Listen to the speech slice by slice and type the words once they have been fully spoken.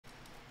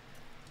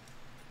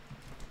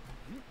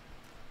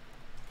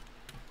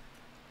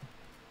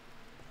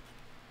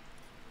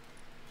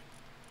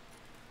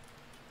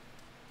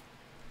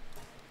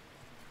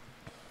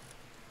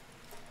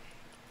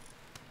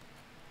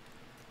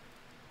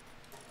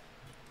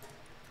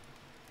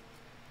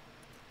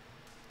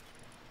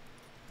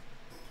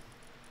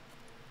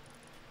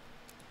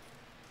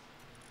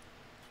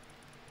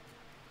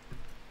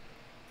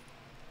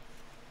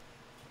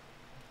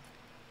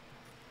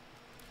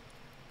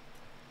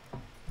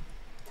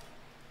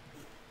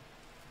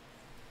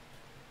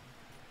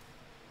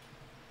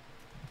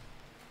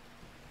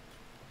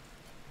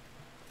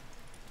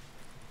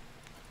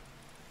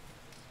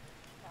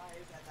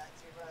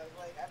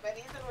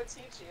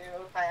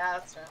you if I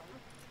asked him.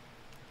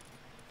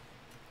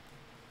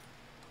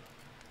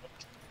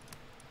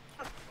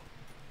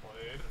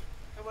 Played.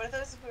 What are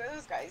those? Who are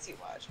those guys you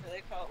watch? What do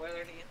they call it? What are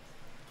their names?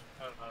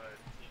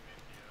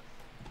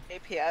 Team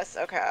APS.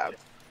 Okay. APS.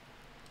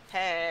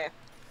 Hey.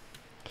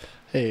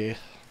 Hey.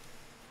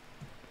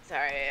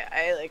 Sorry,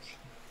 I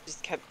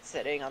just kept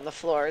sitting on the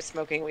floor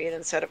smoking weed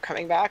instead of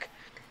coming back.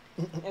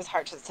 It was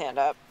hard to stand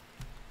up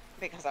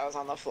because I was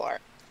on the floor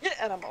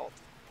and I'm old.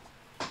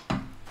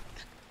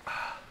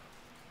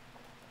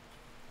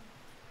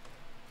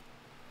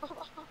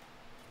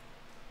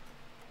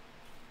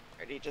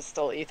 He just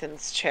stole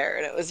Ethan's chair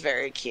and it was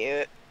very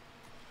cute.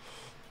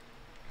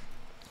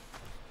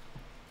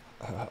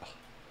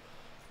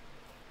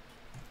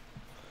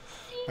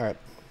 Alright.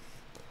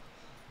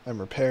 I'm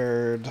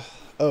repaired.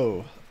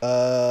 Oh,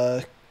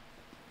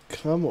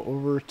 come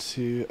over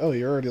to... Oh,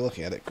 you're already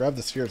looking at it. Grab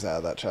the spheres out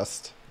of that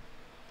chest.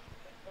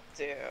 Will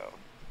do.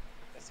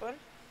 This one?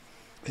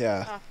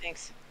 Yeah. Oh,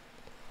 thanks.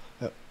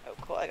 Yep. Oh,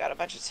 cool. I got a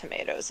bunch of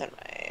tomatoes in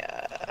my,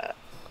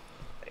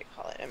 what do you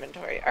call it,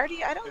 inventory.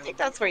 Artie, I don't think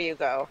that's where you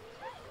go.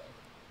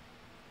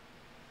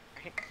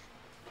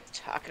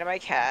 Talking to my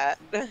cat.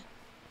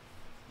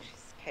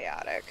 She's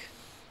chaotic.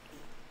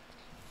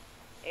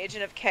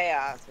 Agent of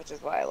Chaos, which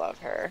is why I love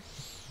her.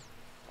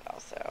 But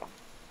also...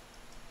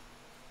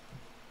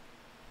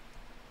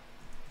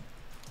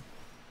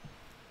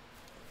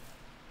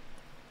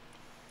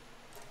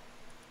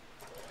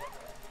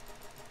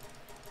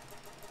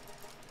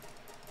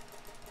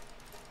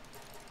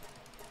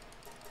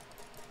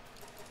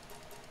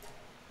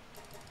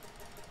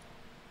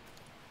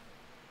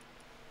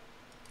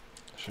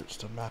 Shoot,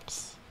 stone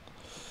maps.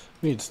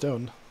 We need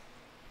stone.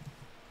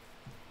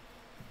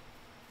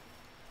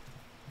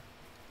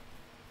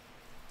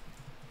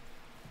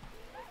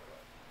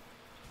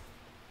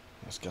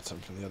 Let's get some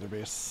from the other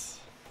base.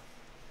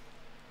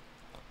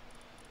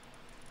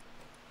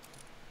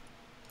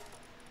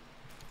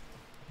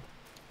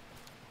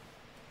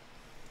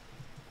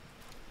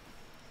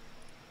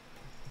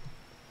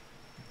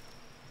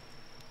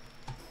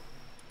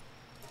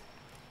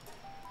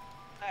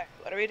 Alright,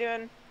 what are we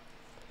doing?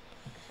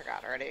 I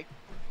forgot already.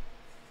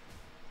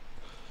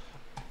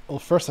 Well,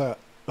 first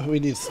we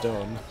need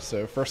stone,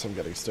 so first I'm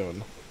getting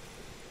stone.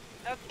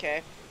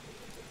 Okay.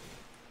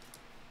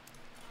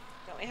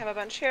 Don't we have a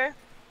bunch here?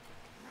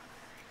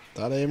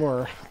 Not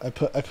anymore. I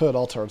put it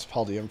all towards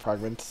palladium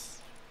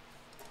fragments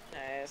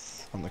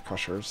Nice. on the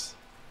crushers.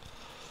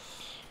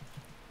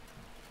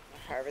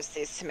 Harvest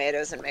these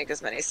tomatoes and make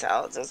as many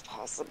salads as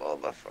possible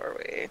before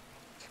we...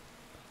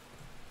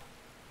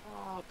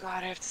 Oh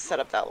god, I have to set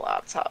up that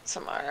laptop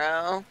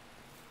tomorrow.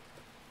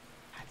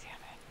 God damn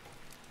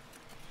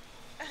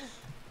it.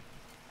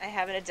 I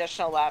have an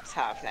additional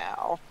laptop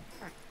now.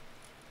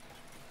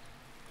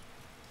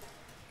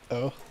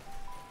 Oh?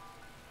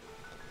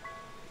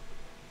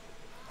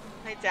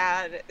 My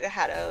dad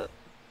had a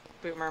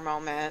boomer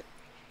moment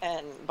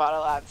and bought a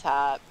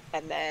laptop,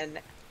 and then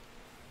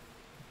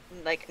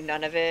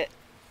none of it.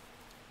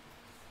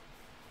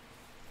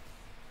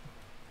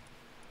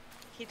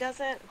 He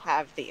doesn't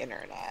have the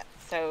internet,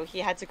 so he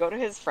had to go to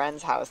his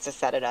friend's house to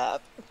set it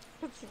up.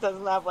 He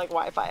doesn't have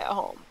Wi-Fi at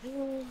home.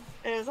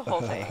 It was a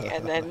whole thing,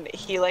 and then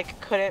he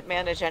couldn't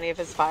manage any of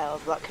his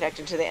files without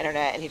connecting to the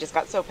internet, and he just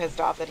got so pissed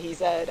off that he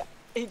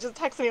just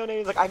texted me one day.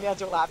 He's like, "I'm gonna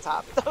do a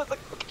laptop." So I was like,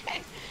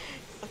 "Okay."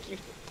 You.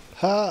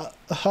 Ha!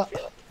 Ha!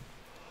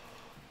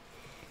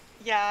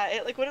 Yeah,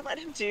 it wouldn't let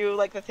him do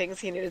the things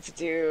he needed to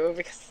do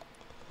because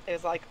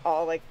it was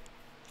all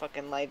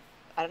fucking I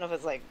don't know if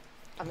it's I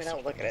mean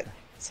I'll look at it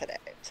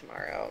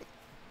tomorrow.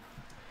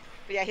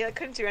 But yeah, he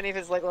couldn't do any of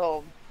his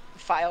little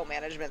file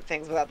management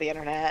things without the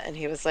internet, and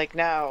he was like,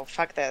 "No,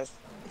 fuck this.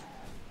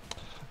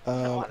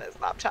 I don't want his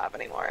laptop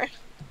anymore."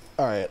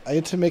 Alright, I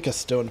need to make a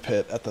stone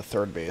pit at the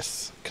third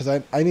base. Because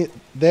I need...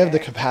 They have the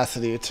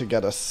capacity to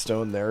get us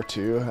stone there,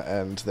 too,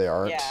 and they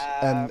aren't. Yeah.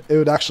 And it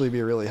would actually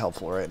be really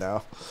helpful right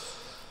now.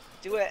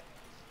 Do it.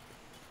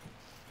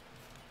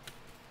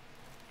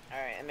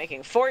 Alright, I'm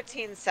making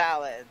 14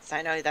 salads.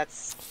 I know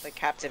that's,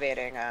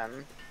 captivating. I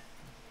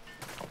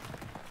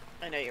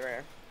know you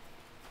were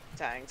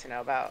dying to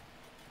know about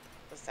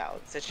the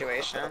salad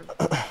situation.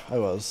 I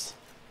was.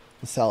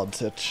 The salad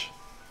sitch.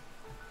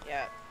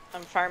 Yeah,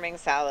 I'm farming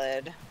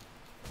salad.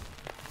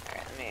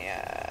 Alright, let me,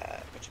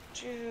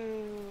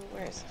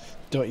 where is it?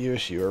 Don't you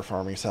wish you were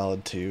farming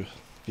salad too,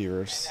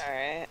 viewers?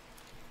 Alright.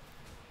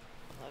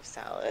 I love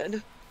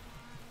salad.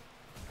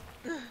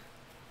 Let's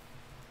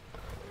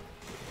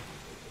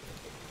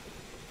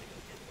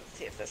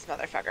see if this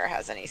motherfucker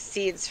has any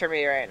seeds for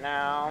me right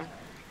now.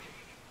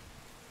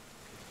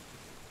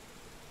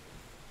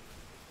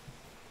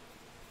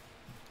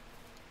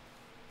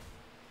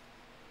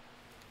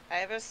 I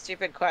have a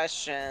stupid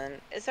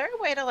question. Is there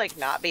a way to,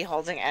 not be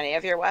holding any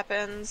of your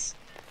weapons?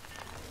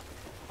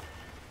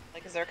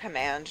 Is there a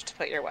command to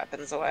put your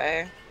weapons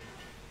away?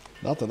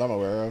 Not that I'm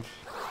aware of.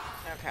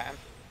 Okay.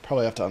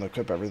 Probably have to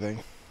unequip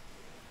everything.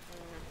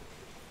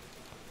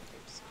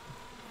 Oops.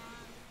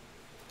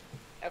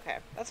 Okay,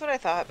 that's what I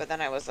thought, but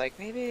then I was like,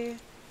 maybe...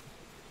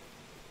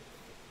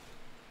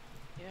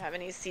 You have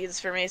any seeds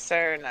for me,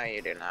 sir? No,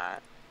 you do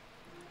not.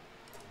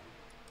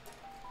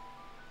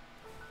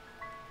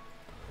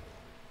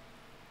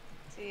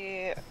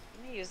 See, let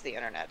me use the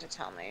internet to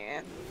tell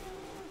me.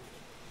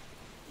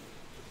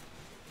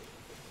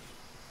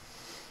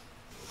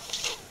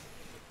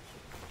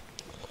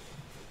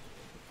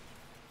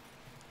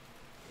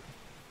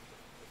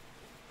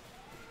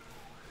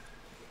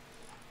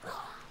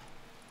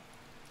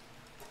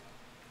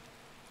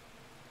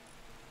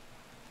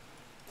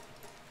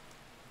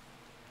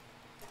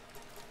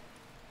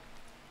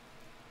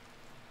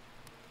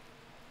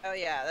 Oh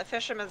yeah, the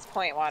Fisherman's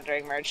Point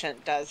Wandering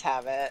Merchant does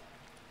have it.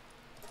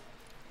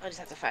 I just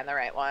have to find the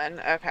right one.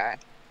 Okay.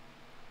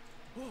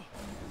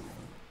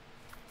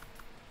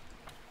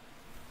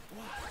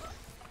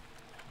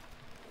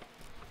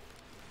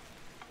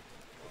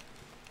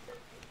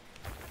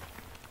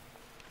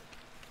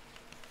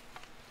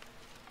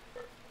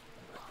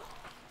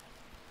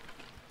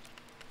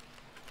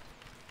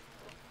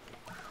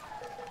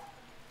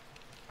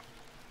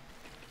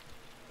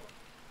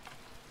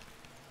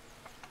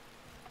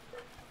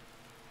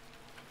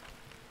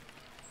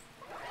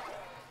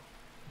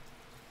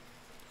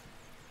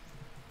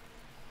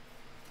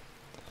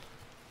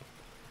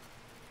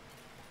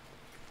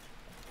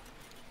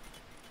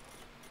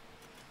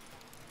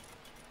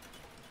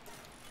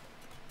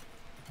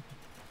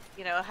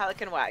 You know how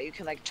like in WoW you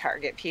can like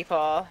target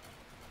people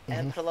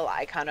and put a little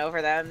icon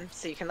over them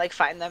so you can like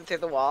find them through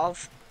the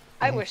walls?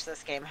 I wish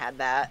this game had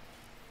that.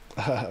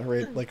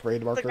 Raid It's like my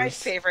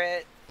markers.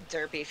 favorite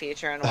derpy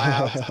feature in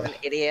WoW because I'm an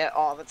idiot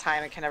all the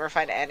time and can never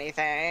find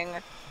anything.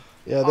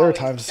 Yeah, there are Always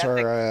times get the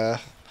where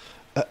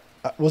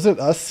was it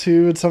us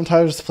who would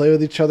sometimes play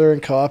with each other in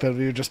co-op, and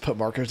we would just put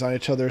markers on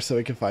each other so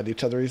we can find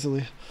each other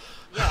easily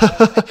yeah. I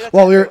do that to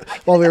while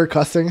everyone. we were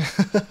questing.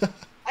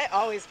 I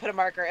always put a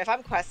marker. If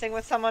I'm questing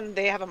with someone,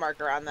 they have a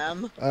marker on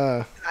them.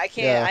 I can't.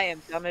 Yeah, I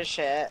am dumb as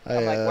shit.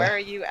 I'm like, where are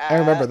you I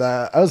remember at?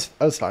 that. I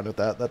was fine with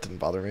that. That didn't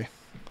bother me.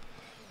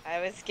 I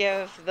always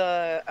give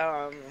the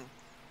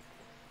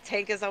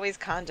tank is always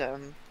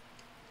condom.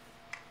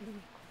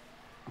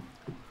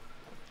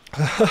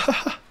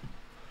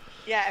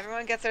 Yeah,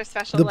 everyone gets their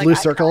special The like blue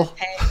icon circle.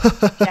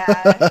 tank.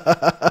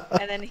 Yeah.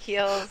 And then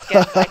heals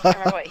gets I can't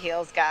remember what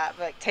heals got,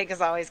 but like, tank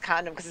is always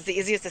condom because it's the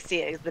easiest to see.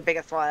 It's the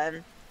biggest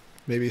one.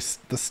 Maybe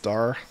the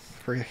star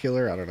for a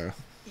healer. I don't know.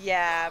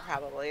 Yeah,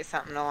 probably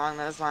something along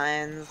those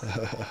lines.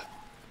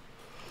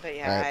 But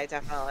yeah, All right, I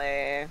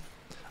definitely.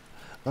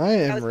 I am Do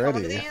you want one of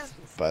ready. these?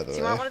 By Do the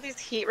you want way. one of these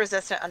heat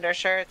resistant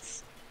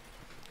undershirts?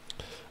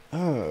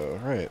 Oh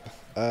right.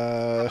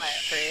 I'll buy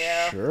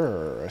it for you.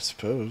 Sure. I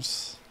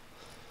suppose.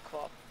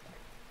 Cool.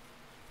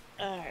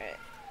 All right.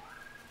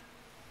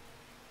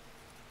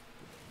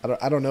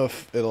 I don't know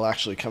if it'll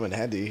actually come in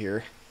handy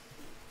here.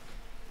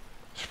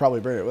 Should probably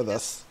bring it with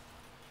us.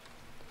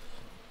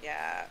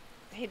 Yeah,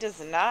 he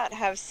does not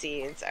have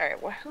seeds. All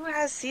right, well, who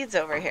has seeds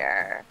over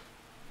here?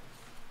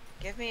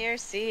 Give me your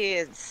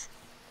seeds.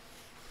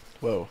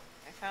 Whoa.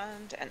 I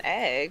found an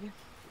egg.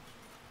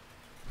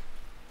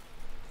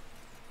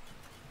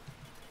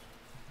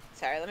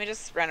 Sorry, let me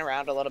just run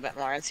around a little bit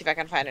more and see if I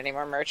can find any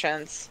more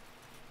merchants.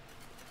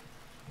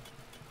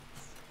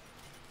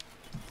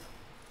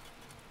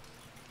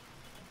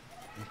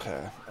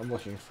 Okay, I'm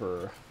looking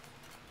for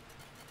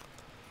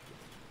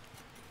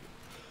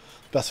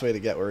best way to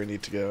get where we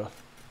need to go.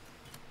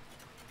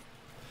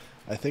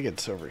 I think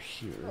it's over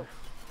here.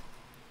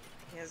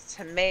 He has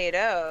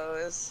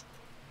tomatoes.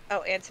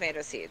 Oh, and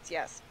tomato seeds.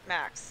 Yes,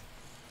 max.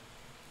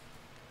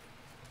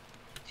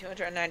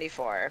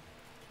 294.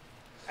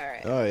 All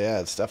right. Oh yeah,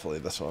 it's definitely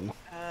this one.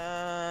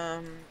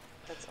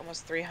 That's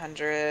almost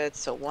 300,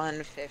 so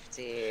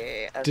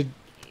 150 of Did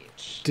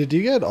each. Did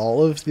you get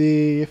all of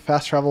the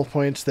fast travel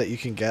points that you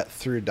can get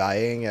through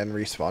dying and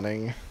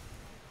respawning?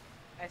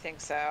 I think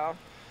so.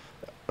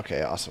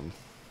 Okay, awesome.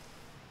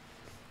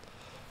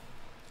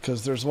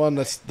 Because there's one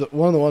that's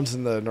one of the ones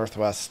in the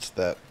northwest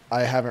that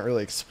I haven't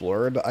really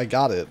explored. I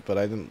got it, but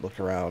I didn't look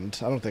around.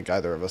 I don't think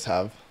either of us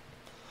have.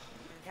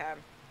 Okay.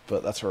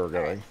 But that's where we're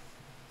going.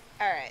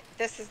 All right.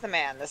 This is the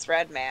man, this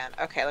red man.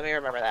 Okay, let me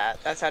remember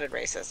that. That sounded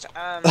racist.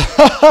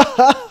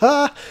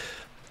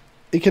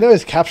 You can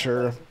always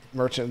capture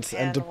merchants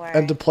and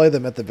Man, deploy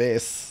them at the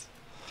base.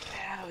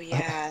 Oh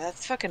yeah,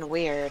 that's fucking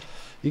weird.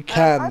 You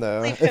can I'll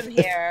though. leave him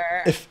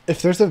here.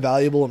 If there's a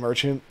valuable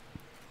merchant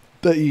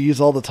that you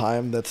use all the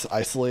time that's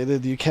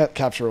isolated, you can't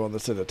capture one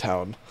that's in a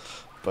town.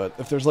 But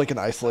if there's like an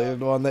isolated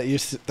one that you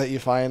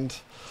find,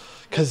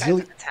 because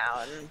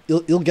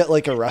you'll get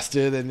like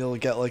arrested and you'll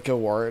get like a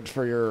warrant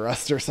for your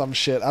arrest or some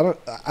shit. I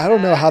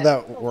don't know how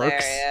that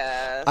works.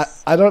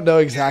 I don't know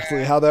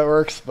exactly how that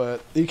works,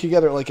 but you can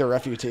get like a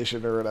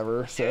reputation or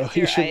whatever. So There's you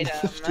your should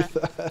item. do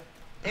that.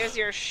 There's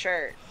your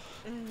shirt.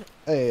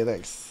 Hey,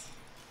 thanks.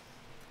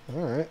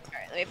 All right. All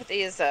right, let me put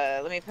these.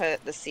 Let me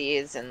put the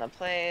seeds in the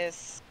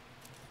place.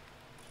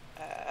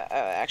 Oh,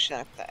 actually,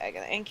 I put the egg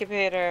in the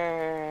incubator.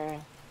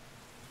 And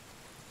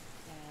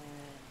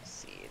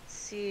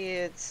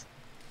seeds.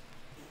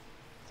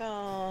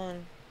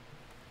 Stone.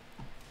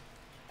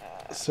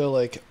 So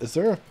like, is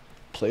there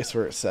place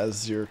where it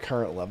says your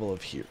current level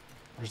of heat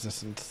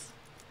resistance?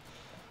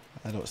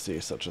 I don't see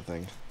such a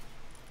thing.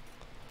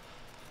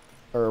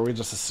 Or are we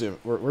just assume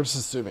we're just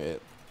assuming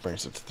it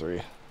brings it to 3?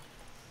 Oh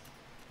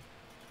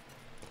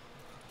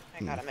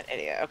my god, I'm an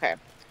idiot. Okay.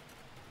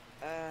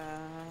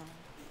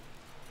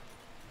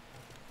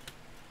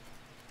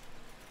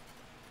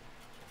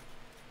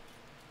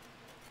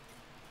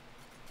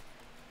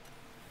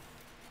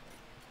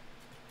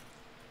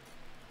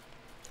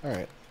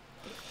 Alright.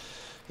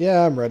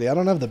 Yeah, I'm ready. I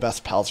don't have the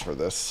best pals for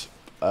this.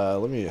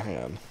 Let me, hang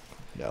on.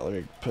 Yeah, let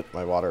me put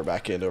my water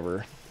back in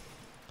over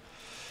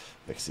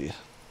Mixie.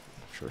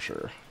 For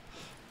sure.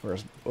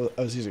 Whereas,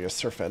 I was using a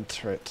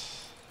Surfent, right?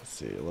 Let's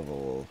see,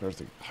 level, where's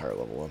the higher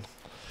level one?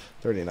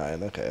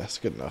 39, okay, that's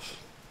good enough.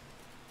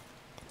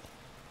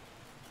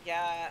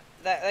 Yeah,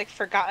 that like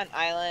Forgotten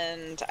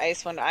Island,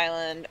 Icewind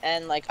Island,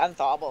 and like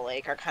Unthawable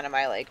Lake are kind of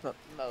my like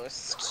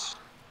most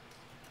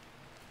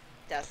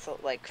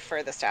desolate, like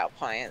furthest out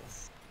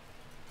points.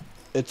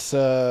 It's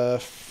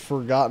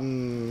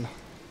Forgotten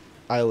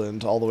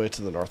Island all the way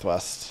to the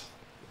northwest.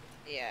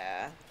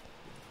 Yeah.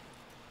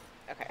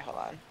 Okay, hold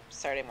on.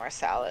 Starting more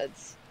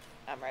salads.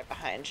 I'm right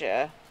behind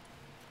you.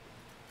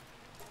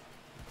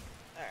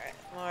 Alright,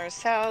 more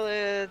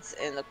salads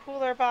in the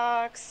cooler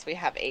box. We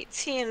have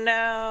 18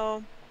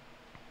 now.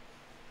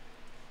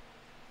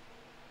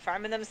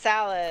 Farming them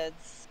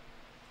salads.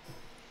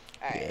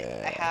 Alright,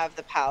 Yeah. I have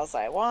the pals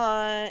I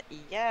want.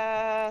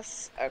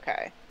 Yes.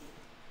 Okay.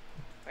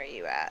 Where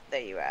you at?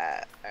 There you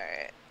at.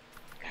 Alright.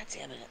 God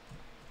damn it.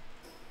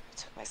 I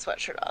took my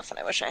sweatshirt off and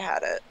I wish I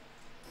had it.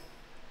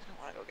 I don't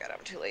want to go get it.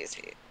 I'm too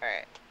lazy.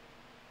 Alright.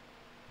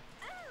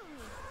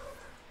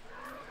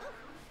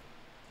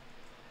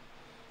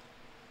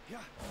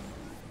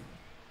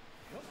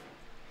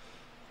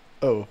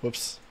 Oh,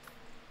 whoops.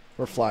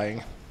 We're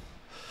flying.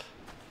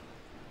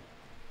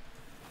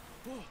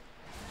 Oops.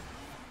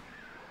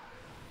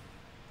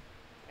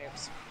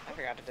 I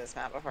forgot to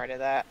dismount before I did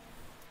that.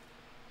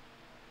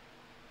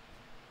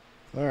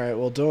 Alright,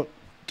 well don't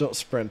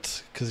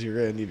sprint, because you're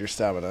gonna need your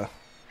stamina.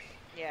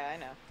 Yeah, I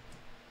know.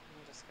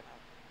 I'm just gonna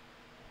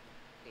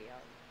be on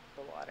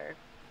the water.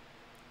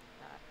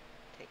 Not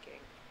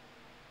taking.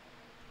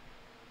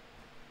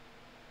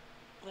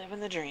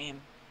 Living the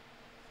dream.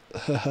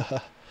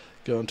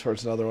 Going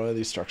towards another one of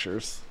these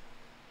structures.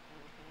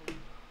 Mhm.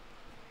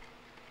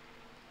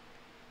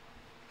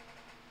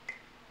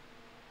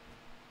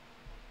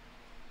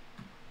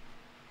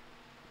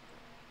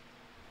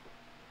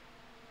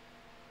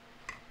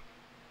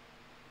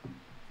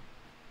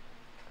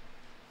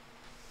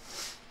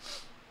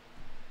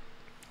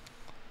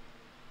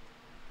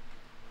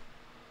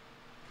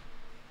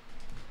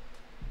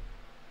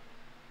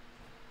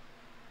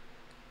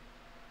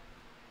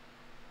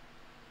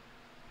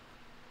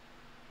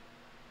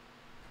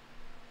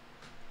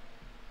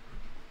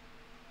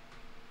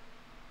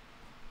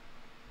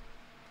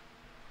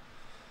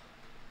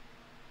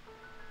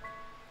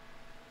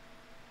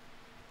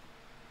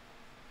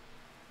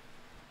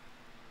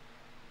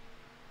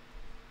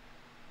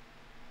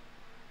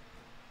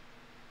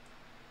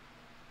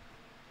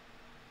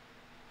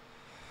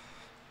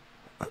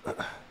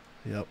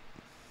 Yep.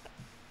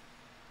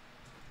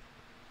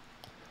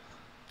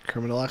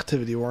 Criminal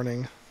activity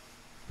warning.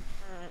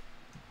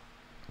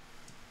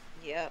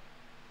 Yep.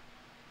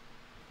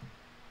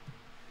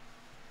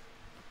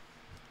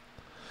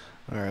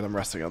 Alright, I'm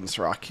resting on this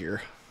rock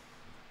here.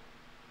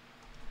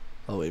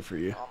 I'll wait for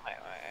you. On my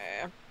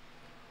way.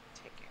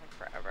 Taking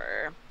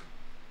forever.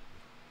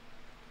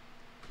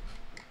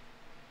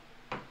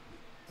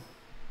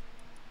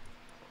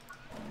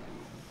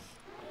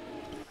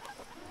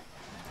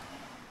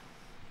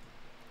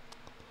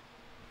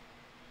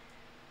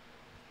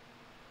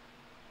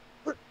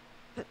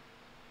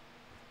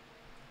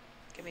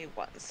 Give me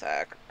 1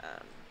 sec.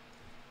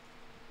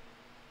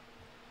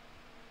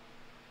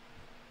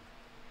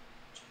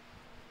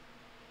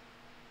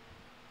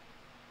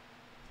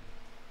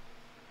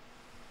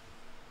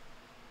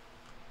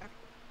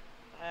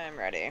 I'm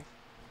ready.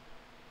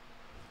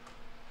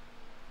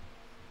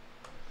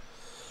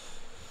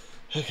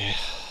 Okay.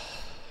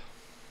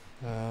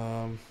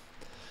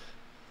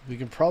 We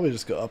can probably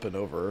just go up and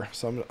over,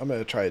 so I'm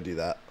gonna try to do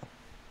that.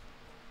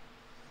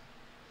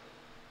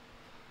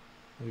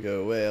 We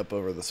go way up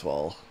over this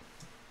wall.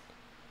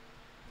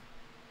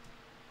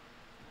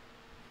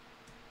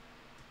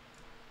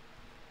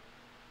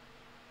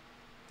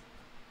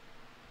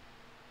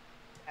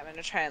 I'm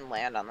gonna try and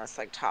land on this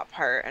like top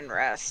part and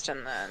rest,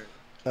 and then.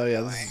 Oh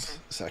yeah, this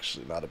is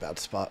actually not a bad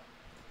spot.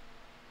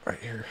 Right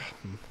here.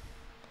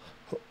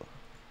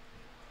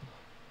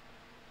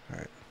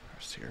 Alright,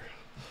 rest here.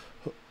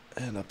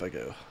 And up I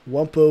go.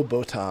 Wumpo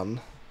Botan.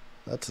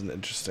 That's an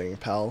interesting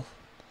pal.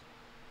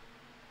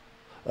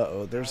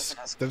 Uh-oh, there's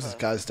this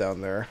guys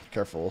down there.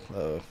 Careful.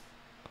 Uh-oh.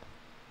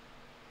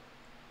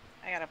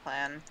 I got a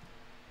plan.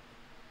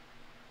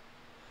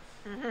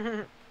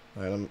 Alright,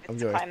 I'm To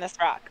going. climb this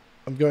rock.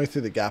 I'm going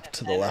through the gap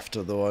to the left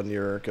of the one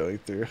you're going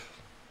through.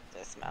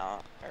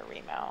 Dismount or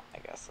remount, I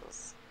guess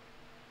is.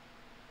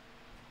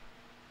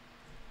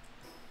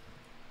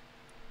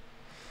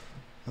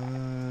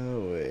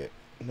 Wait.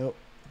 Nope.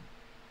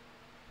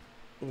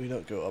 We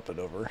don't go up and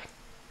over.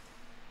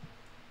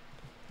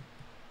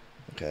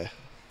 Okay.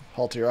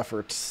 Halt your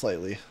efforts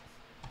slightly.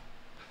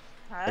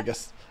 Huh? I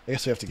guess we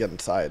have to get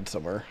inside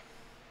somewhere.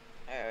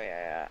 Oh,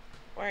 yeah.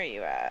 Where are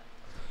you at?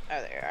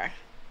 Oh, there you are.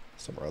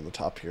 Somewhere on the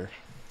top here.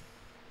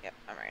 Yep,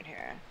 I'm right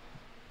here.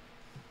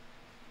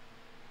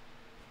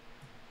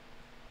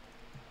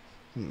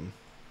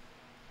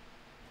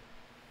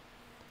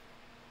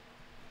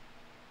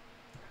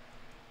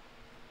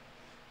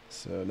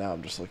 So now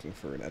I'm just looking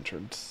for an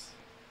entrance.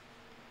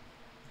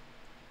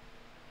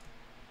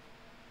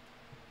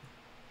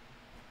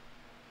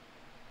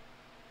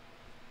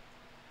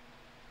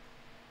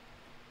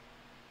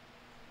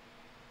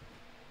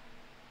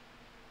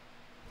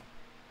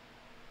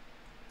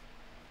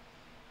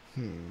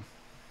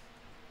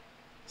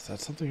 Is that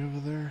something over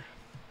there?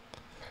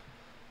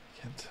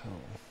 I can't tell.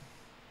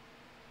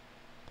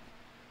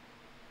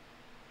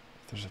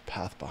 There's a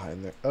path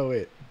behind there. Oh,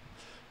 wait.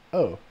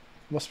 Oh,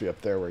 must be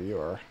up there where you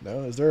are.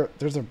 No,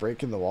 there's a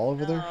break in the wall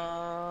over there?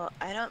 Oh,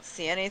 I don't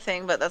see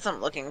anything, but that's what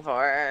I'm looking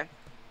for.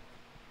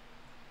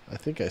 I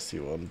think I see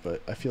one,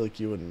 but I feel like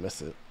you wouldn't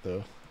miss it,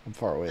 though. I'm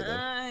far away,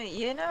 though.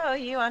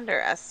 You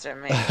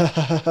underestimate,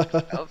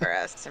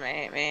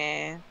 overestimate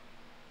me.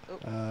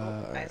 Oop, I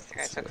Alright, think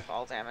I let's took see.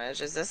 fall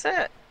damage. Is this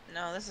it?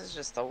 No, this is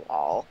just the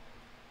wall.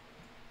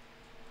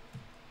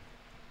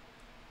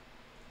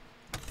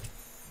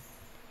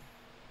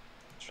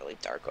 It's really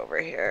dark over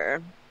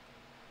here.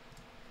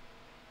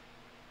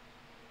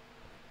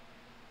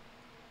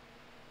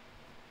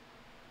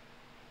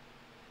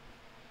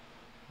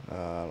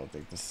 I don't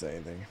think this is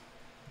anything.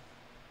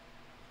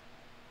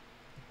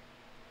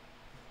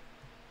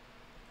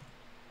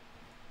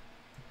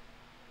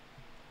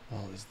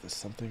 Well, is this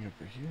something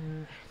over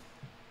here?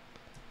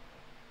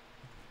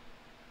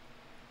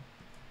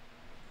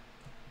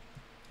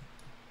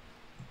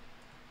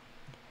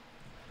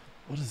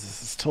 What is this?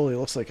 This totally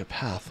looks like a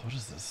path. What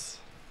is this?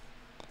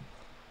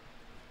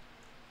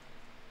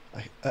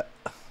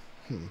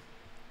 And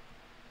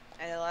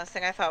the last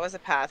thing I thought was a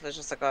path was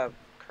just like a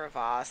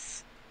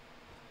crevasse.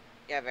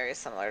 Yeah, very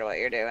similar to what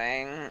you're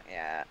doing.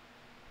 Yeah.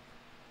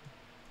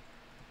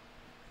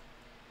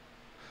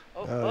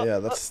 Oh, yeah,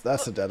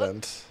 that's a dead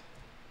end.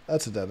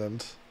 That's a dead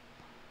end.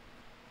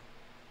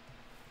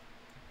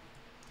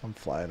 I'm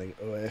flying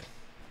away.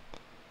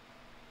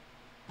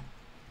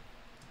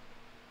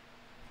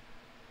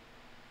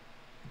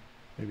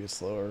 Maybe it's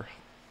slower.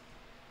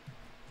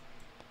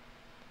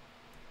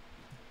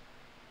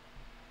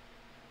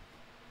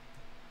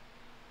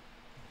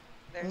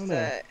 There's no.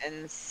 a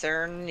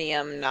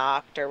Incernium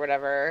Noct or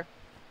whatever.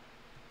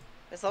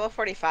 It's level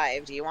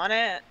 45. Do you want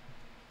it?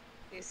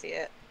 Do you see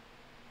it?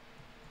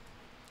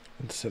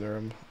 Consider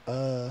him.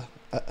 I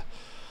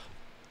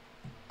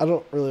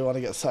don't really want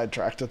to get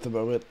sidetracked at the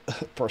moment,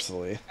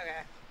 personally.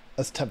 Okay.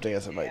 As tempting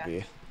as it might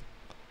be.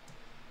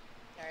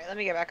 Alright, let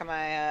me get back on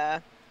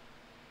my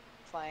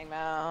flying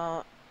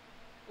mount.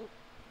 Oop.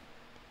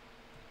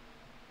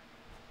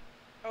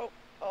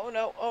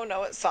 Oh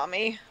no, it saw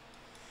me.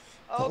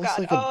 Oh That looks god,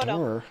 like oh a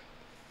door.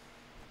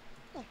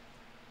 no.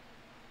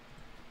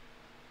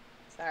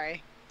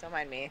 Sorry, don't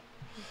mind me.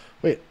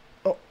 Wait,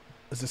 oh,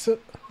 is this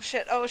it? Oh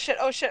shit, oh shit,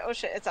 oh shit, oh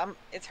shit.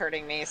 It's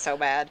hurting me so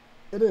bad.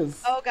 It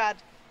is. Oh god.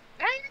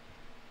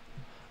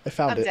 I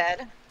found I'm it.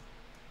 dead.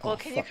 Well, Oh,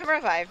 can fuck. you come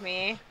revive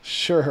me?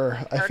 Sure,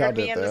 I found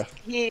it though.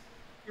 He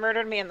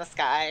murdered me in the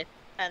sky,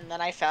 and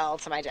then I fell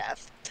to my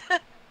death.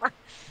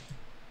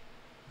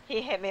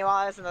 He hit me while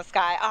I was in the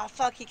sky. Oh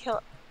fuck, he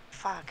killed.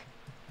 Fuck.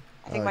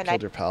 I think my Killed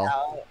knife your pal.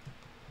 out.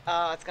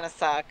 Oh, it's gonna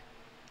suck.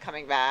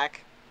 Coming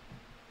back.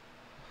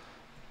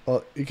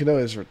 Well, you can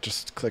always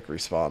just click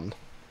respawn.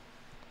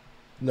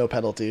 No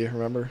penalty,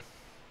 remember?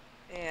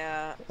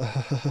 Yeah.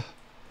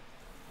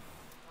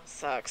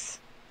 Sucks.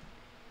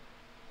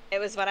 It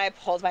was when I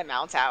pulled my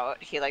mount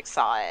out, he like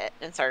saw it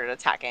and started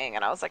attacking,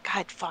 and I was like,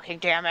 God fucking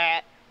damn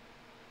it.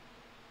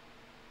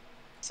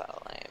 So,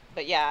 like,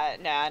 but yeah,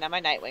 nah, now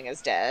my Nightwing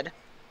is dead.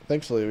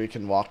 Thankfully, we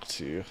can walk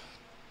to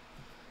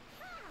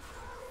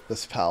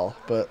this pal,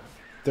 but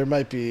there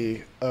might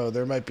be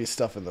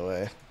stuff in the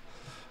way,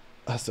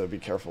 so be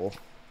careful.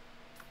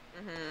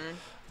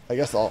 I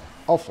guess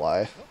I'll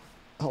fly.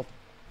 I'll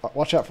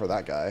watch out for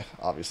that guy,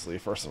 obviously.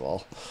 First of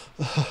all.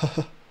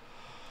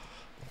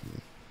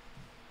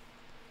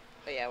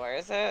 But yeah, where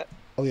is it?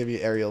 I'll give you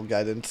aerial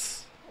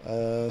guidance.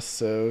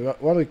 So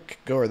I want to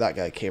go where that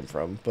guy came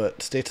from,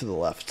 but stay to the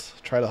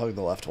left. Try to hug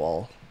the left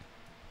wall.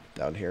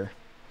 Down here.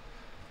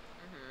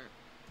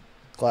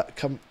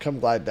 Come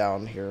glide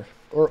down here.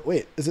 Or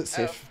wait, is it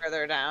safe? Oh,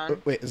 further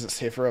down. Wait, is it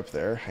safer up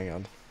there? Hang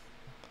on.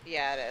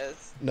 Yeah, it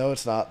is. No,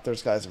 it's not.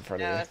 There's guys in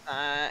front of No, you. it's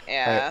not.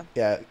 Yeah. Right,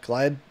 yeah,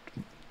 glide,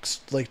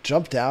 like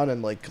jump down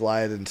and like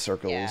glide in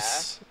circles Yeah.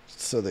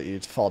 so that you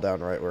fall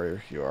down right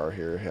where you are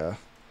here. Yeah.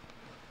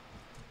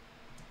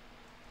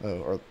 Oh,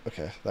 or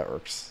okay, that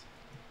works.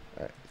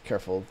 All right,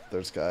 careful.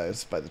 There's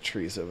guys by the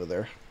trees over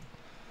there.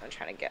 I'm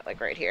trying to get like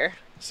right here.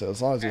 So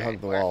as long as you All right,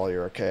 hug the where? wall,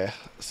 you're okay.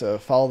 So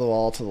follow the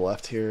wall to the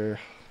left here.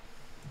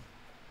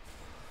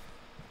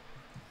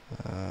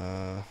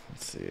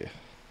 see.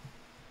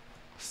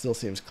 Still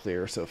seems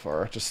clear so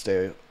far. Just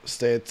stay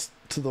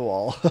to the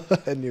wall,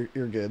 and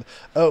you're good.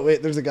 Oh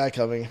wait, there's a guy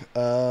coming.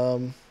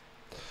 Oh,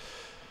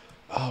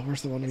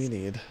 where's the one we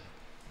need?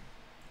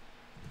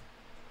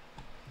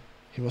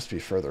 He must be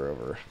further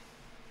over.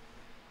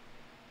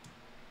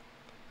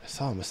 I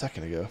saw him a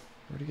second ago.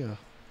 Where'd he go?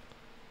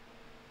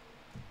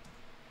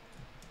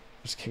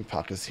 There's King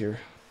Paka's here.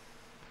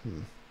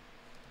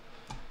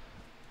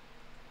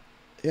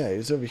 Yeah, he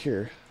was over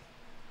here.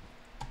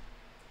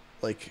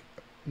 Like,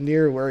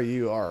 near where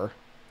you are.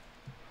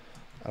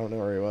 I don't know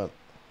where he went.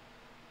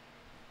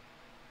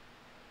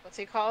 What's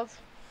he called?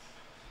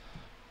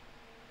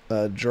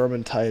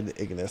 Jormuntide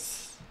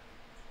Ignis.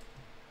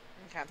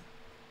 Okay.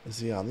 Is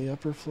he on the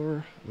upper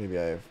floor? Maybe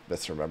I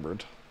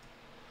misremembered.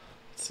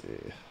 Let's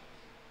see.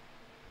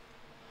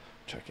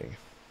 Checking.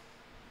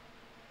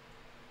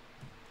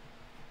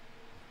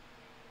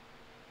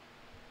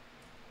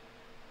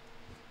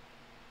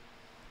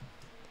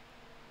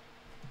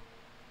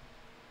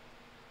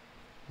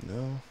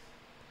 No.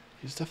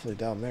 He's definitely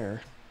down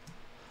there.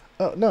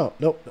 Oh, no.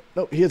 Nope.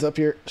 He is up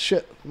here.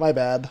 Shit. My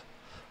bad.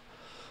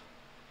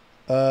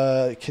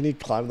 Can he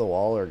climb the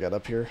wall or get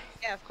up here?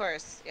 Yeah, of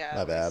course. Yeah.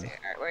 My bad.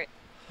 Alright, wait.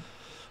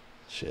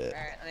 Shit.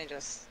 Alright, let me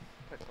just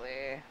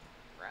quickly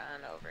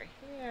run over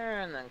here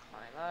and then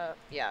climb up.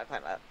 Yeah, I'll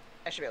climb up.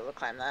 I should be able to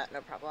climb that,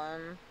 no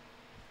problem.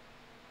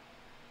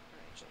 Let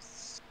me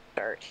just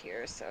start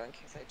here so in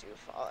case I do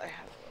fall, I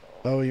have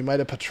a little... Oh, you might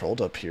have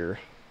patrolled up here.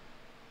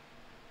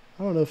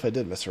 I don't know if I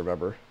did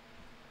misremember.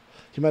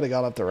 You might have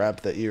gone up the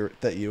ramp that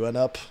you went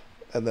up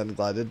and then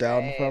glided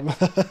down from.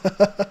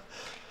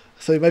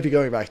 So he might be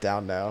going back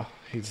down now.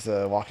 He's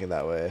walking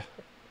that way.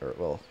 Or,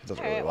 well, he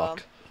doesn't really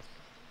walk.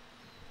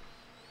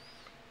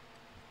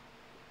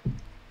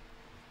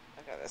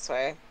 I'll go this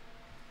way.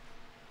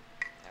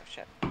 Oh,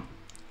 shit.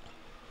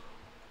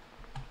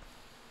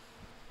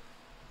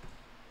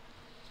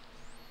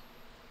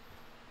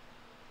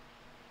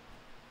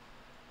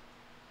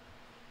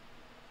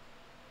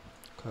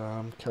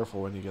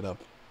 Careful when you get up.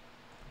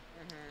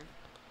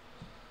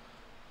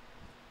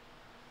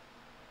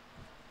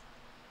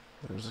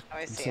 There's Oh,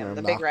 I see him.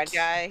 The big red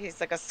guy.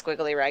 He's like a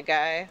squiggly red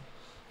guy.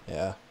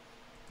 Yeah.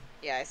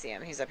 Yeah, I see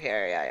him. He's up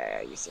here.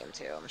 Yeah. You see him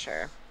too, I'm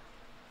sure.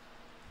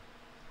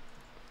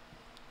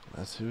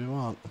 That's who we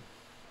want.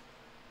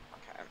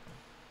 Okay.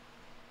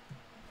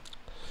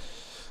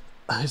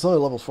 He's only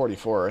level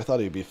 44. I thought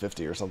he'd be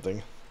 50 or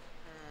something.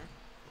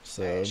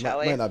 So it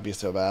might not be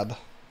so bad.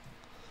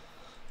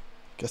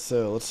 Guess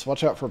so. Let's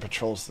watch out for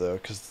patrols though,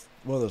 because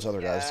one of those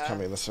other guys is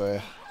coming this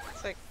way.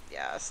 It's like,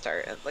 yeah,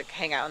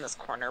 hang out in this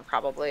corner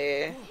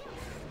probably.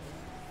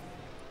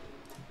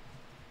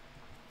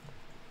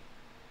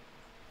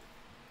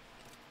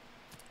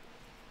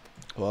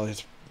 Well,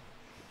 he's...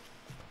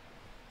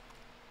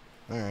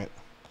 Alright.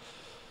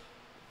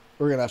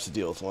 We're gonna have to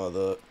deal with one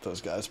of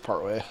those guys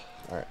partway.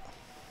 Alright.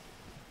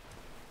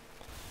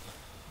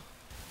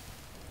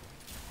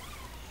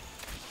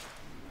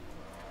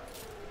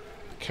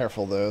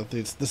 Careful though,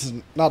 this is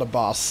not a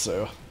boss,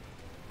 so...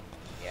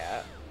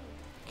 Yeah.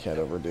 Can't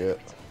overdo it.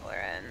 Pull her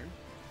in.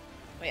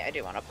 Wait, I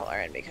do want to pull her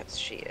in because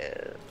she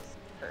is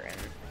hurting.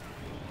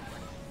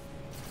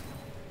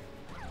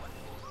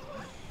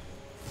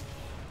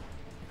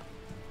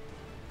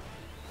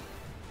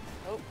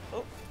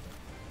 Oh.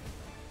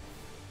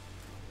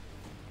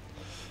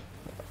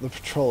 The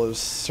patrol is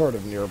sort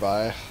of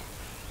nearby,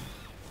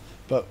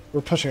 but we're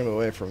pushing him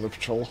away from the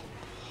patrol.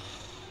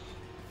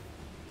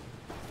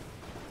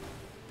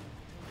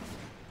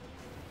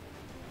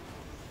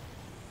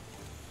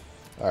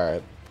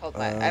 Alright.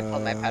 I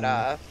pulled my pet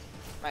off.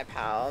 My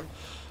pal.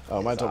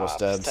 Oh, mine's almost off,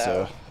 dead,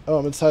 so... Oh,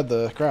 I'm inside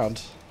the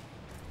ground.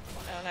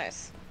 Oh,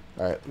 nice.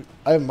 Alright.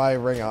 I have my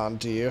ring on.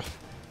 Do you?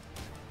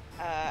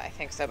 I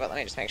think so, but let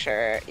me just make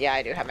sure. Yeah,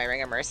 I do have my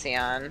Ring of Mercy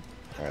on.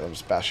 Alright, I'm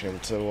just bashing him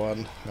to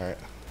one. Alright.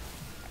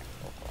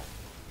 Cool.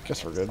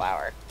 Guess we're good.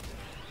 Flower.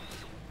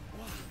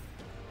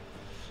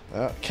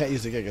 Can't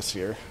use the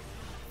Gigasphere.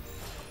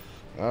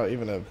 Oh,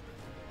 even a...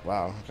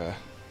 Wow, okay.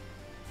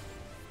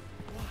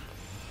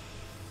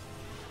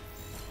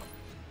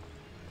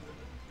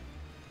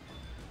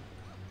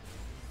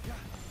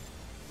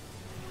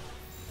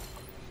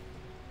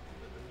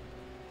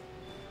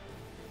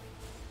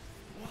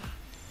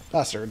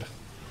 Bastard.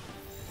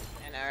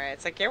 I know, right?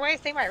 It's like, you're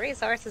wasting my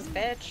resources,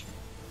 bitch.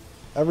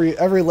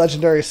 Every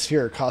legendary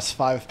sphere costs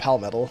 5 pal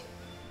metal.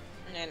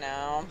 I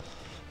know.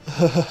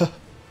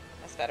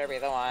 This better be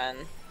the one.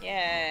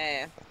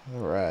 Yay.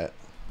 Alright.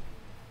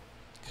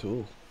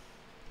 Cool.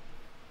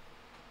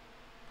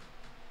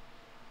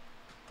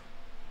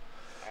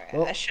 Alright,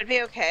 Well, I should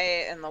be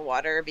okay in the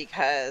water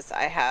because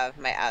I have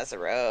my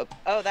Azarobe.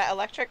 Oh, that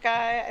electric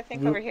guy, I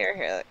think over here.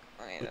 Here,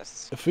 let me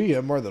just... If we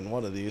get more than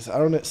one of these, I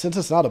don't know, since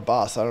it's not a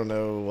boss, I don't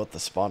know what the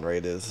spawn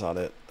rate is on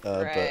it.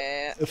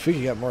 Right. But if we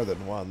can get more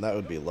than one, that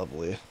would be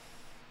lovely.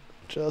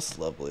 Just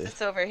lovely.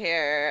 It's over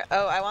here.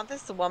 Oh, I want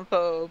this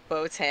Wumpo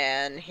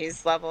Botan.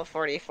 He's level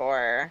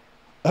 44.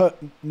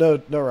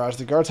 No, no, Raj.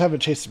 The guards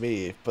haven't chased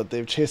me, but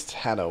they've chased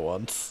Hannah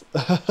once.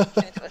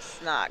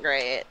 It's not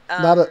great.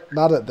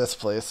 Not at this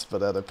place,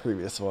 but at a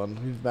previous one.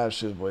 We've managed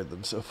to avoid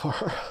them so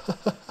far.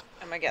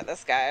 I'm gonna get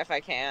this guy if I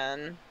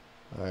can.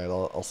 All right,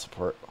 I'll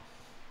support.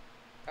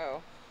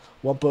 Oh,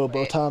 Wumpo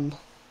wait. Botan.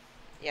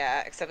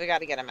 Yeah, except we got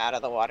to get him out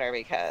of the water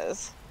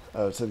because.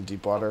 Oh, it's in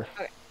deep water.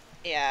 Okay.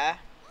 Yeah.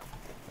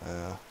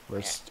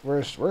 Where's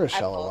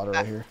shallow water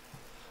right here?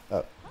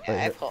 Oh, Yeah,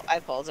 right here. I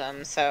pulled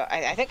him. So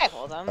I think I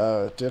pulled him.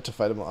 Do you have to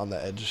fight him on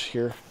the edge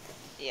here?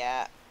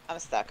 Yeah, I'm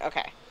stuck.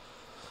 Okay.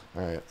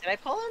 All right. Did I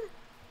pull him?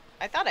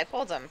 I thought I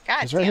pulled him.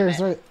 God He's right damn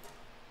here. it.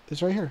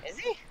 He's right here. Is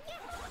he?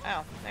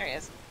 Oh, there he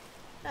is.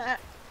 All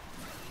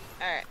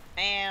right.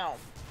 Ow.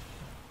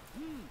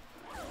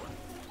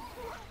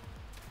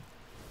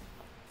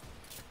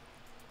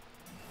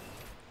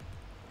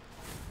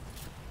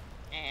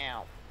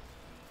 Ow.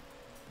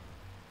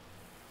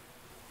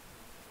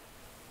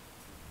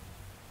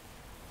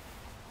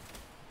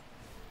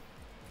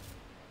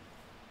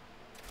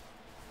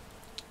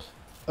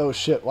 Oh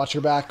shit! Watch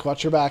your back.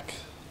 Watch your back.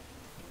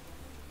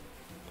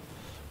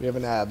 We have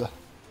an ad.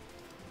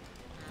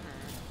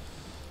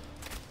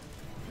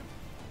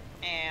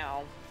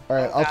 Ow. All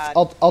right,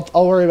 Oh,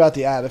 I'll worry about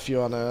the ad if you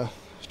wanna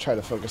try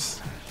to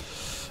focus.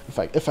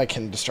 If I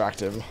can distract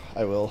him,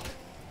 I will.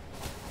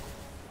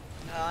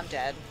 Oh, I'm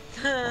dead.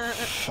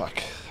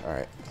 Fuck. All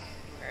right.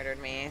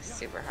 Murdered me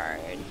super hard.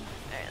 All right,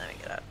 let me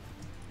get up.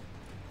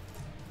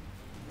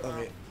 Let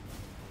me.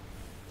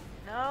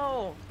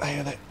 No.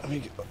 Let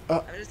me.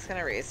 I'm just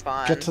gonna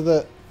respawn. Get to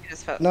the. You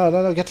just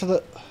No. Get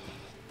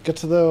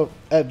to the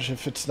edge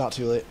if it's not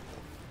too late.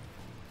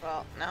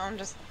 Well, now I'm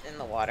just in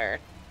the water.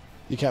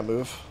 You can't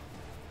move.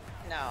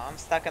 No, I'm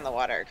stuck in the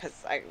water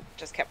because I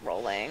just kept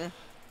rolling.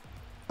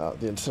 The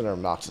Incinerum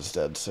Nox is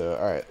dead, so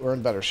alright, we're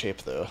in better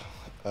shape though.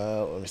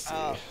 Let me see.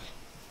 Oh.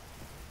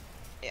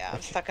 Yeah,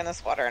 I'm stuck in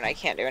this water and I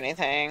can't do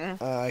anything.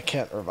 I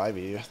can't revive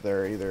you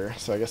there either,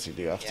 so I guess you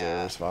do have to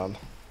Yeah. respawn.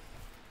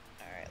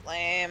 Alright,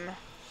 lame.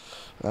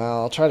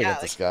 I'll try to Yeah,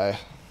 get this guy.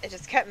 It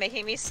just kept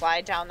making me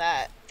slide down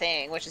that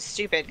thing, which is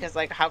stupid because,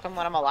 like, how come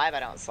when I'm alive I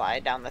don't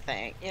slide down the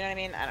thing? You know what I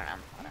mean? I don't know.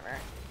 Whatever.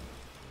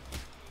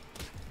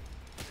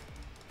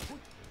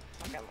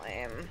 Fucking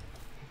lame.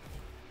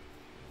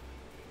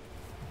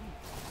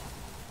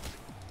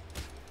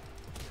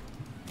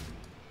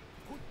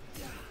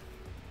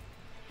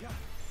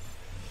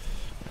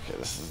 Okay,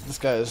 this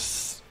guy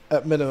is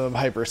at minimum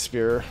hyper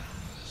sphere.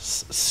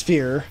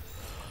 Sphere.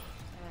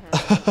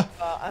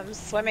 Well, I'm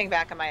swimming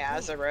back in my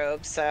Azza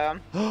robe, so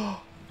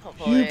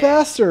hopefully. You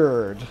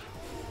bastard!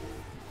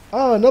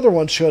 Oh, another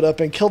one showed up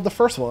and killed the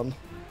first one.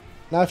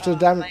 Now I have to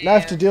now I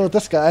have to deal with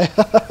this guy.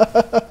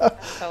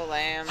 That's so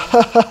lame.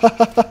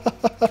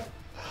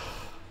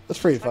 That's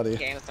pretty funny.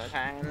 Game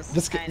sometimes.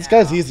 This I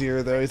guy's know.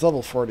 easier though. He's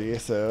level 40,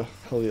 so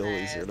he'll be a little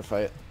easier to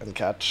fight and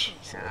catch.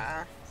 So.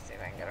 Yeah. See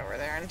if I can get over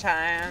there in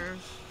time.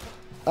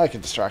 I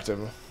can distract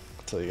him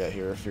until you get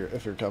here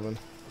if you're coming.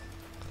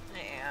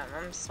 And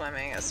I'm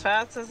swimming as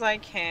fast as I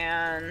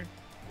can.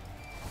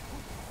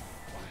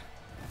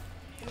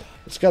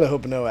 Just gotta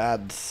hope no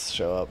ads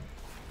show up.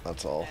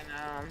 That's all.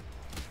 I know.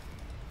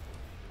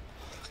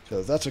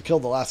 Because that's what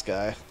killed the last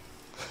guy.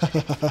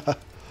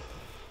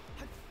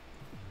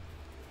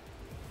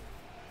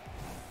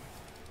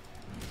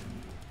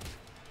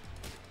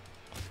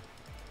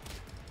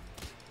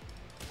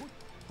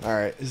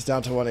 Alright, he's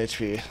down to 1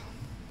 HP.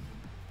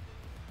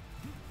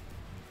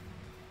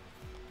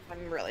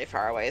 I'm really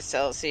far away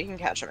still, so you can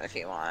catch him if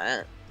you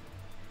want.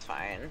 It's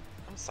fine.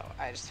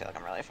 I just feel like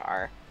I'm really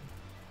far.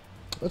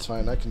 That's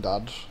fine, I can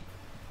dodge.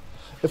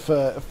 If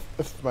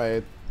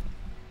my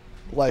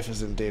life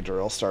is in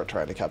danger, I'll start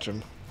trying to catch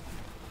him.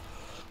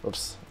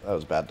 Whoops, that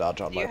was bad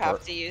dodge on Do my you part.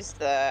 have to use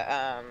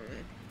the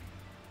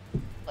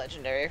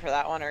legendary for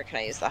that one, or can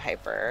I use the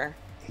hyper?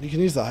 You can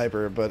use the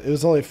hyper, but it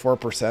was only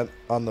 4%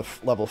 on the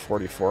level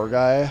 44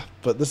 guy.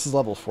 But this is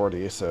level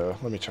 40, so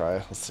let me try.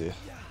 Let's see.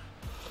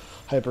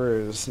 Hyper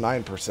is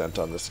 9%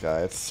 on this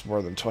guy. It's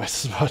more than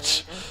twice as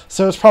much.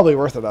 So it's probably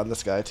worth it on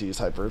this guy to use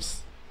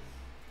hypers.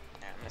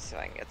 Yeah, I'm gonna see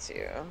if I can get to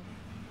you.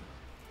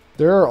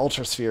 There are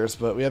ultra spheres,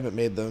 but we haven't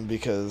made them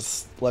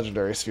because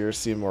legendary spheres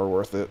seem more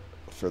worth it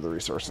for the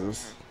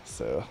resources.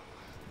 So,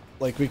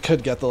 like, we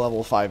could get the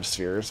level 5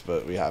 spheres,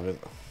 but we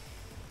haven't.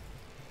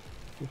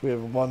 We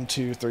have 1,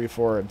 2, 3,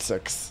 4, and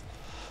 6.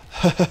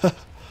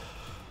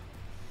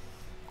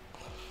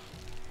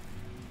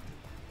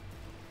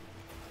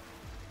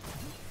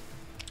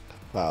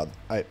 Wow,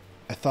 I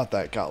thought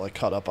that got like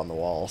caught up on the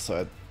wall,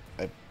 so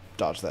I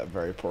dodged that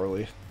very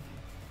poorly.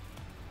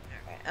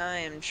 Okay, I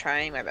am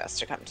trying my best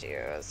to come to you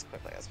as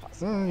quickly as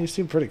possible. Oh, you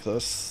seem pretty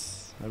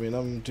close. I mean,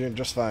 I'm doing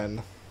just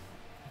fine.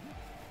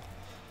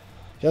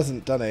 He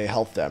hasn't done any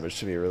health damage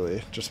to me,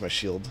 really. Just my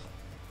shield.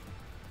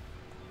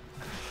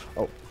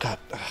 Oh, God.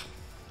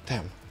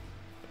 Damn.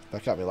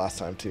 That got me last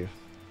time, too.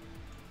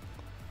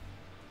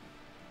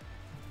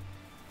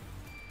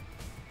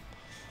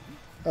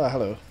 Oh,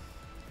 hello.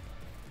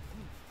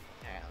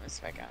 Alright, let me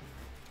see if I can.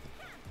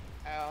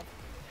 Oh.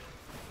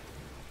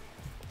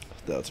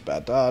 That's a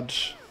bad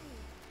dodge.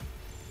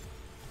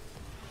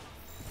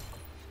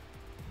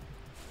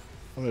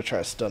 I'm gonna try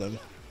to stun him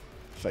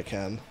if I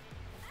can.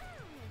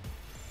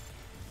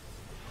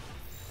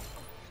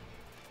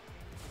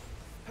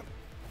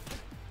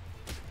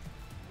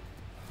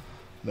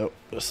 Nope,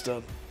 just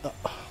stun.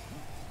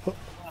 Oh.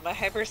 My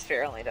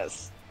hypersphere only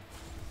does.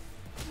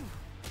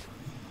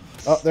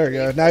 Oh, there you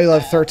go. Now you'll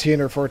have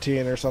 13 or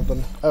 14 or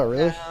something. Oh,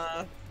 really?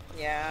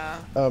 Yeah.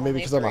 Oh, maybe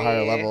because I'm a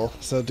higher level.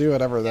 So do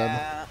whatever then.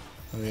 Yeah.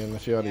 I mean,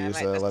 if you want to use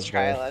I a might just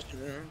legendary. try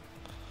legend.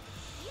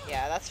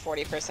 Yeah, that's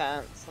 40%.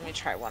 So let me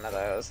try one of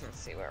those and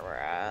see where we're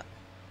at.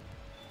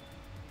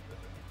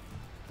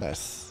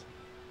 Nice.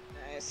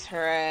 Nice.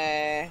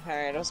 Hooray.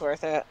 Alright, it was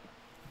worth it.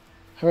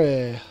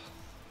 Hooray.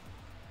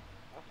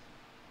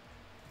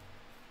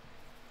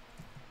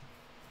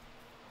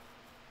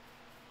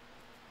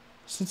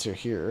 Since you're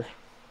here.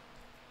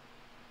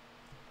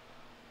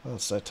 Oh,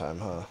 it's nighttime,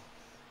 huh?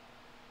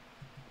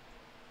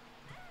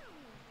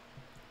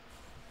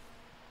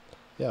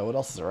 Yeah, what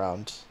else is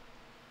around?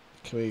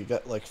 Can we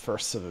get, like,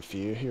 firsts of a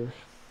few here?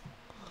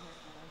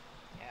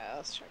 Yeah,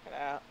 let's check it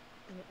out.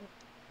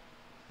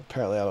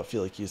 Apparently I don't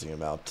feel like using a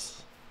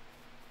mount.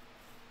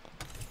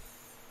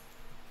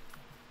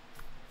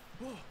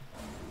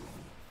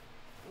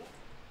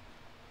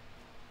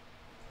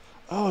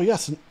 Oh,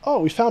 yes.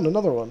 Oh, we found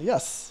another one.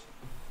 Yes.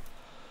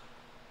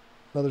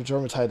 Another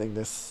Jormatide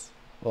Ignis.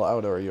 Well, I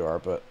don't know where you are,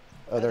 but...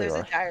 Oh, there you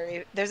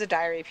are. There's a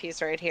diary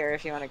piece right here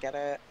if you want to get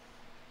it.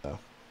 Oh.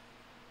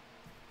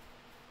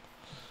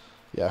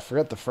 Yeah, I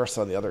forgot the first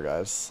on the other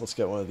guys. Let's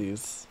get one of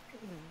these.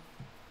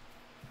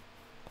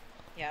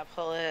 Yeah,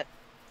 pull it.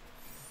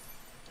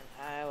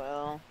 And I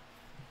will.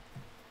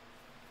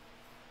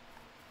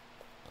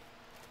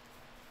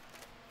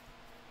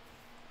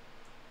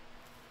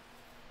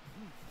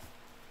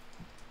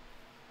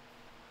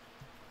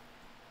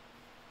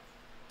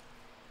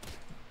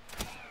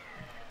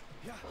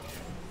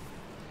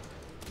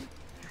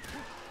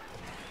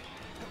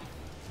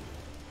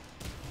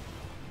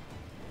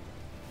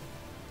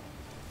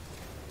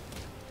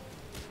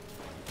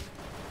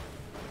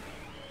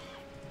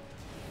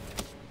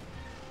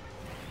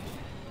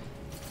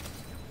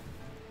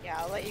 Yeah,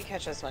 I'll let you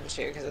catch this one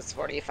too, because it's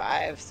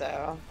 45,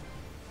 so...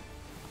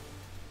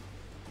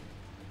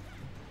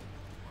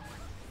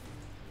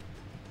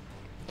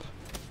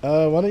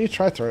 Why don't you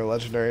try throwing a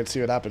legendary and see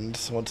what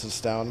happens once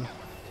it's down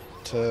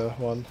to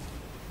 1.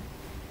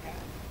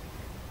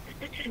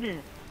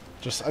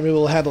 Just, I mean,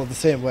 we'll handle it the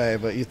same way,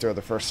 but you throw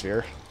the first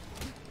sphere.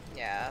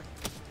 Yeah.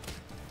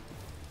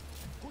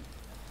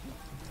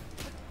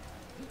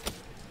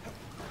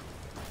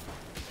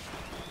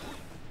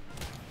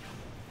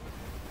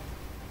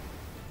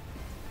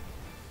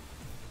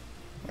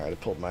 Alright, I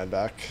pulled mine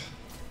back.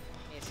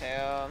 Me too.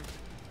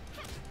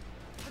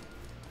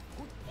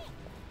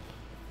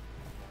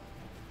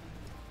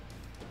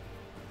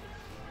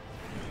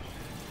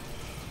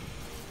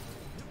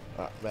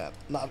 Oh, man,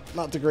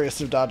 not the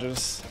greatest of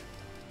dodges.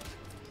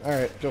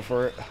 Alright, go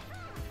for it.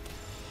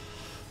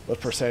 What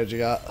percentage you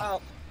got?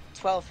 Oh,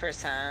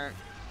 12%.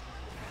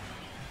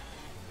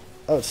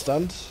 Oh, it's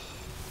stunned?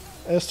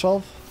 It's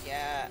 12?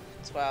 Yeah,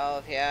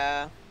 12,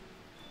 yeah.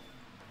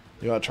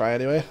 You want to try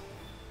anyway?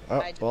 Oh,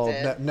 I just well,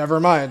 did. never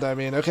mind. I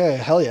mean, okay,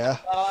 hell yeah.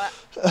 Well,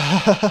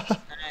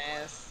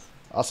 nice.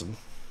 Awesome.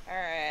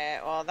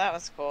 Alright, well, that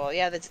was cool.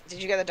 Yeah, did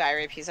you get the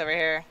diary piece over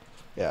here?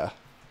 Yeah.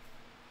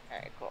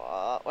 Alright,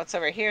 cool. What's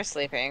over here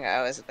sleeping?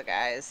 Oh, is it the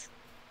guys?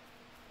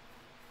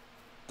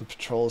 The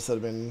patrols that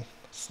have been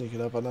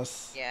sneaking up on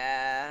us.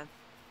 Yeah.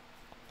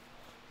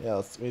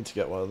 Yeah, we need to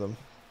get one of them.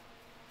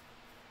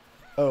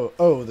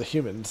 Oh, the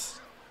humans.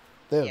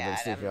 They haven't been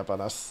sneaking up on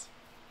us.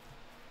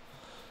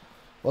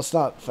 Let's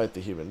not fight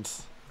the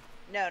humans.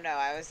 No,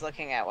 I was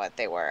looking at what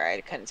they were.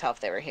 I couldn't tell if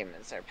they were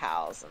humans or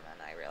pals, and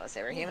then I realized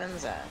they were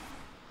humans.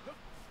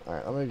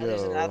 Alright, I'm gonna go...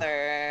 There's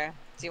another...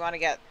 Do you want to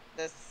get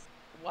this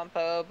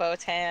Wumpo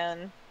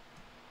Botan?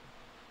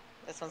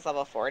 This one's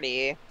level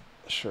 40.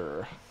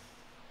 Sure.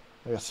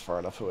 I guess far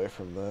enough away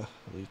from the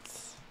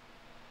elites.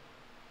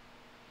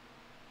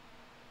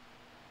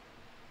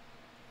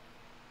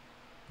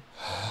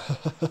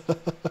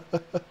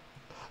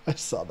 I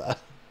saw that.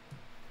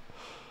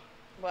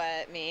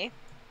 What, me?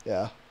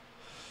 Yeah.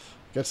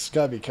 Just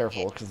gotta be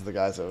careful because of the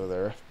guys over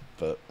there,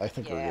 but I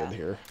think we're good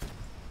here.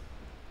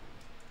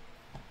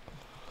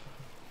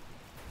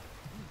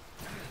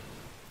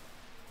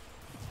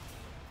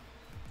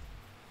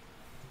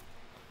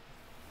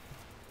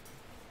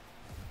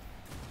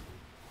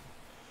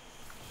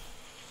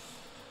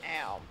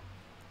 Ow.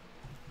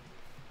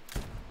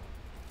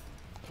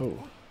 Ooh.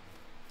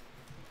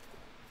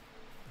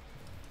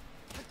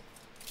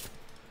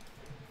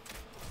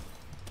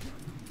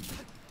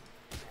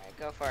 Alright,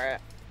 go for it.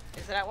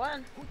 Is it at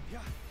 1? Yeah.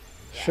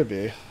 Should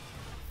be.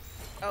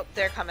 Oh,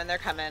 they're coming.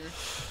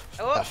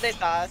 Oh, they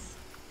saw us.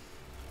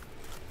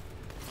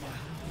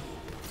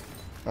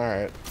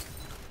 Alright.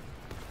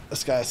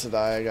 This guy has to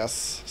die, I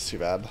guess. It's too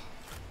bad.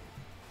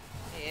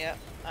 Yep,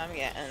 I'm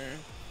getting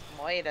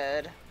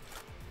moited.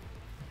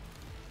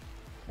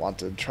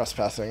 Wanted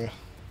trespassing.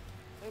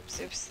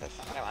 Oops, oops, that's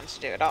not what I wanted to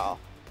do at all.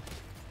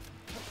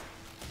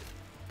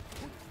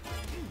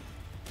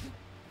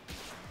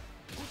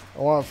 I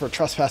want him for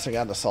trespassing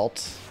and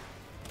assault.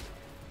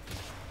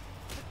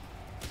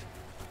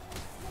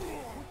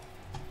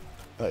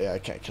 Oh yeah, I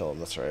can't kill him,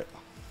 that's right.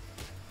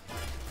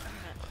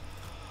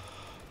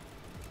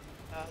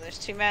 Oh, there's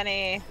too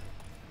many.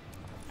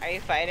 Are you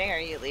fighting or are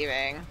you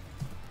leaving?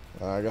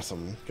 I guess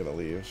I'm gonna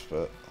leave,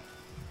 but...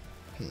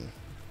 Yeah,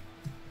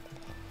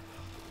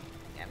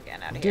 I'm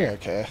getting out I'm of doing here.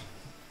 okay.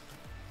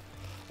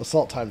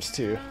 Assault times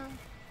 2.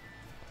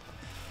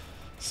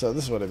 So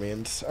this is what it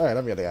means. Alright,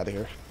 I'm getting out of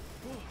here.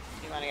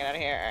 You want to get out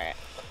of here? Alright.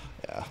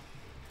 Yeah.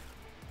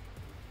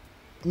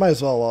 Might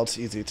as well while it's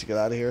easy to get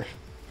out of here.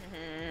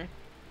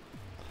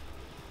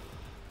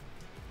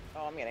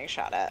 Oh, I'm getting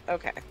shot at.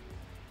 Okay.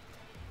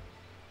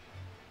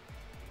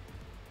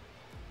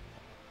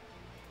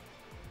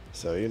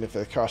 So even if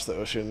they cross the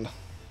ocean,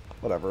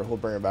 whatever, we'll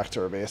bring them back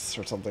to our base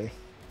or something.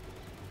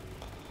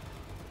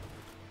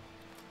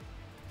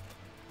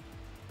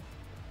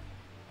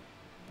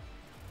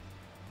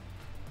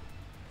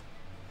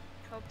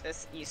 Hope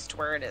this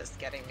eastward is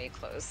getting me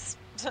close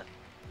to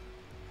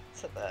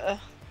the...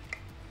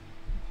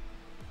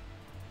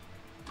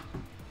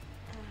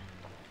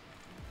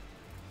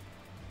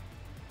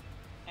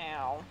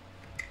 Ow.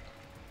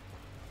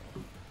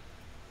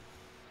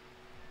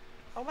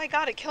 Oh my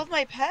god, it killed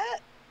my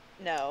pet?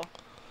 No.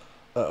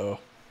 Uh-oh.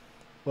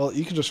 Well,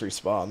 you can just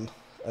respawn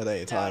at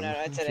any time. No,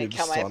 it if you didn't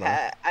kill just my wanna-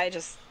 pet. I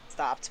just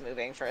stopped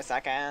moving for a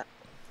second.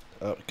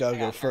 Oh, gotta I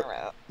go got for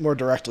nervous. more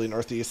directly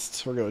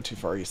northeast. We're going too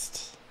far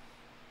east.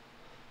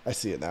 I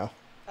see it now.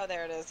 Oh,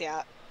 there it is,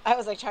 yeah. I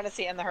was like trying to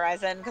see it in the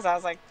horizon because I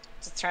was like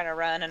just trying to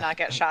run and not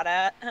get shot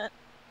at.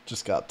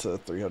 Just got to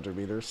 300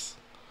 meters.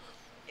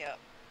 Yep.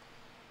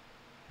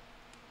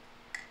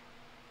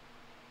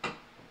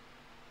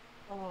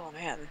 Oh,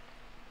 man.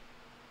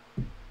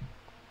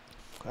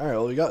 Alright,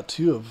 well, we got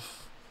 2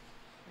 of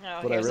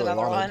Oh, what I here's really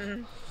another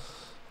wanted.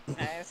 one.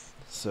 Nice.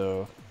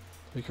 So,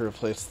 we can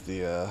replace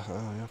the,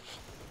 oh, yep.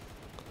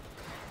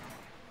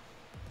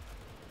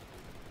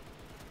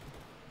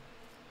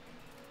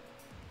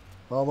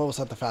 Well, I'm almost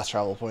at the fast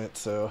travel point,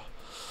 so...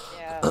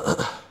 Yeah.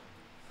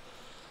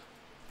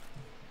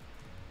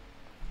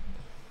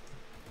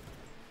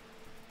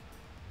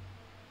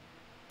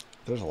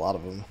 There's a lot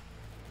of them.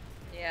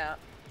 Yeah.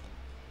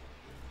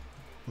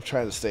 I'm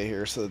trying to stay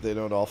here so that they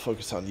don't all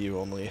focus on you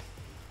only.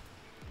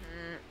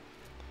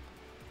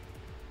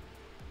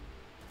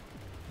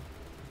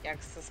 Yeah,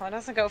 because this one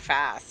doesn't go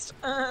fast.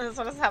 This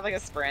one doesn't have like a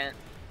sprint.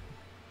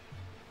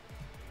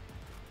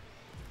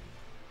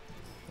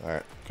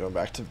 Alright, going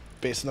back to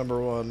base number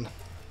 1.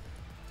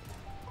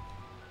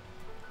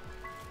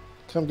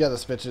 Come get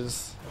us,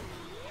 bitches.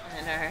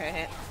 And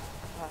alright.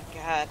 Oh,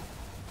 God.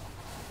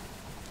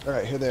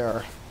 Alright, here they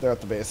are. They're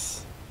at the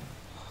base.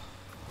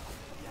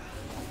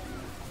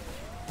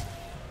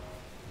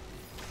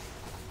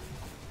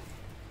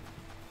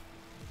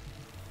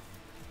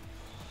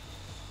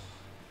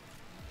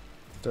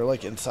 They're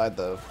like inside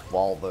the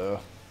wall, though.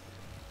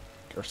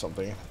 Or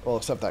something. Well,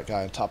 except that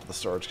guy on top of the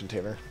storage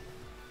container.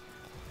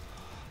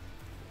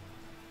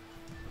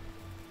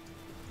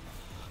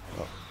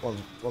 Oh,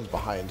 one's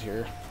behind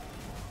here.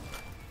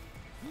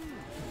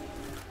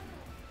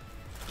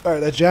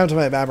 Alright, I jammed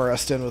my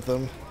Mamarest in with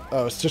them.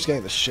 Oh, it's just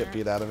getting the shit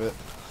beat out of it.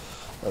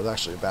 That was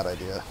actually a bad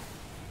idea.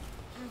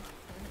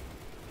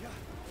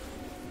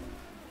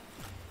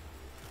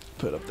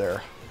 Put it up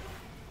there.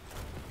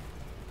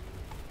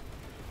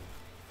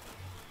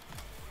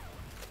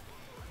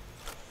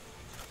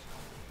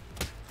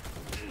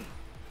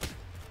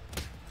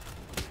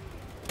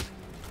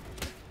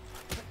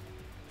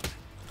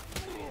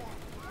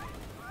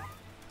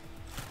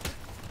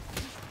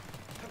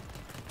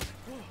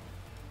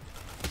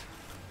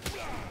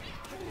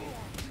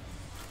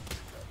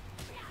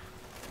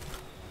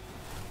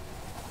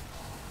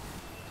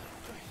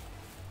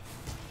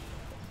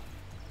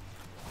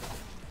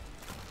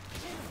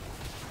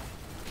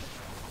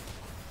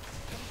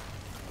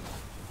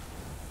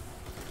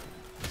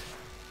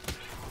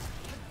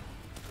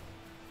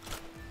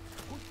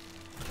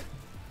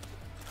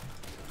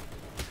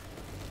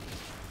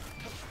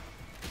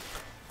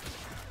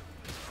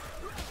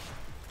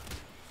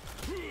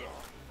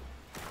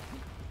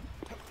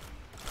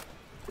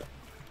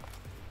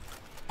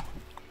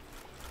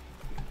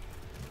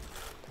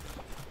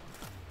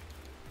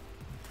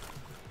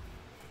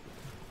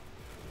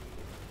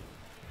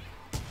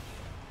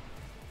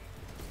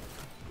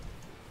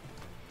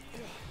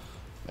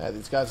 Yeah,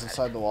 these guys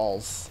inside the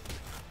walls.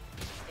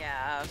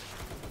 Yeah.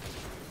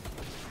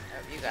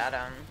 Oh, you got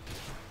him.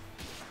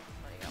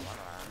 Well, you got one of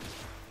them.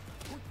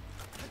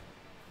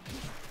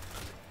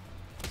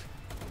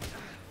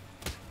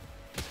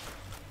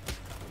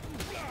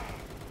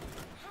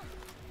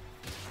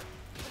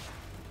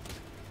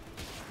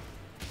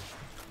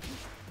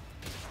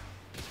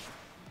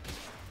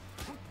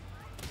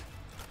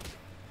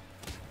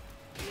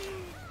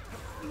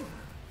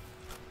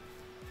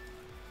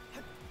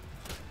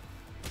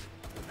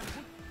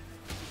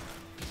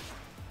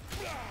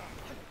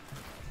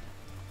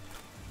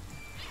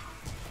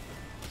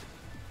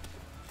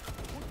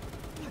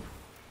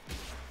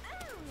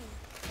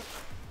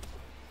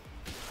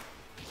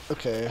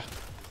 Okay.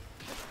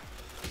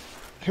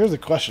 Here's a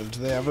question.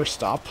 Do they ever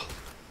stop?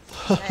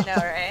 I know,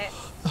 right?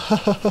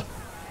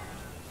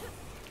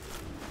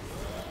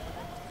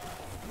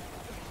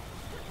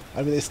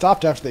 I mean, they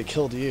stopped after they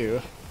killed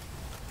you.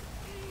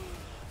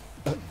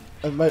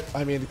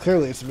 I mean,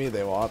 clearly it's me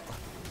they want.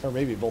 Or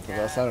maybe both of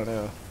us, I don't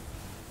know.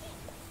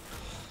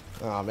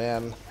 Oh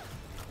man.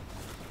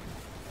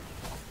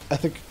 I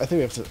think we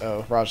have to.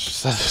 Oh, Raj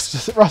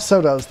said. Raj said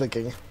what I was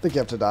thinking. I think you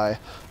have to die.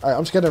 All right,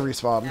 I'm just gonna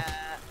respawn.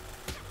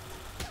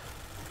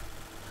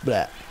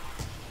 Bleh.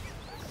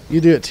 You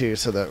do it too,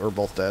 so that we're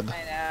both dead.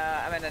 I know.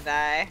 I'm gonna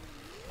die.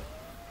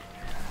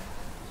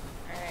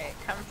 All right,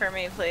 come for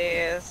me,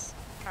 please.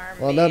 Harm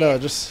Well, me. no,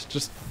 just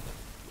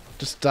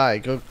die.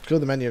 Go to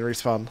the menu and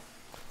respawn.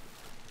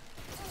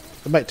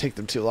 It might take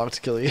them too long to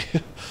kill you.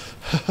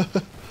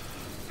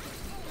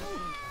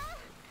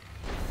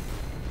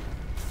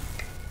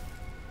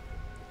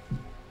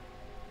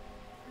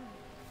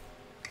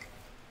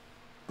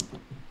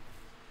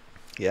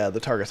 Yeah, the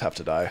targets have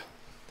to die.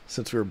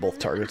 Since we were both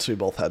targets, we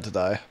both had to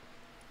die.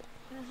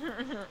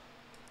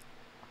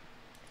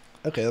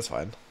 Okay, that's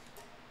fine.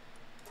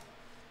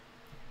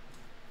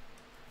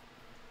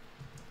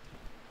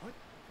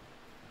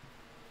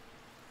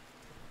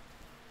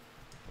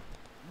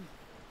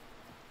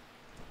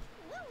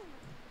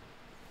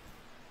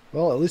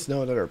 Well, at least no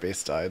one at our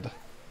base died.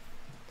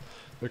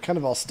 They're kind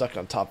of all stuck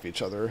on top of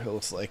each other, it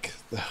looks like.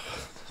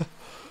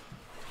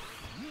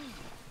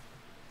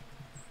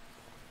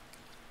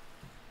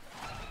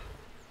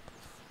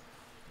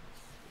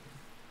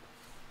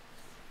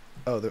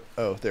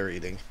 They're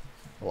eating.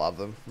 A lot of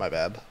them. My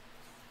bad.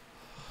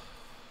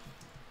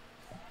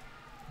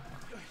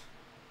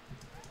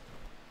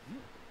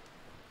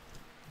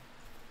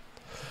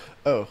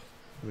 Oh,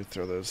 let me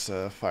throw those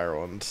fire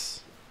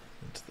ones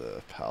into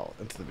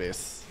the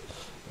base.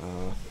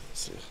 Let's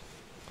see.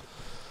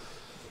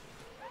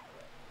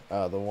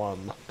 The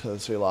one,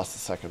 because we lost the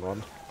second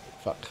one.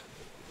 Fuck.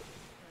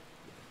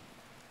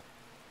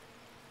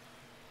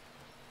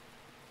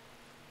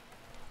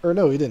 Or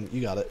no, we didn't.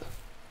 You got it.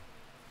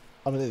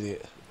 I'm an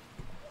idiot.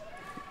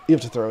 You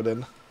have to throw it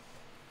in.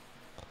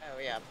 Oh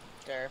yeah,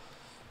 sure.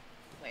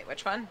 Wait,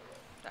 which one?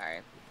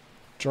 Sorry.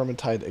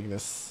 Dormantide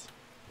Ignis.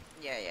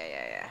 Yeah.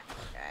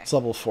 Okay. It's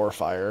level 4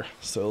 fire,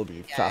 so it'll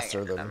be Yeah,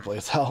 faster than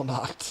Blaze Hell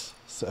Knocked.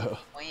 So,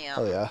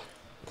 oh yeah.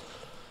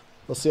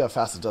 Let's see how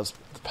fast it does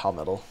with the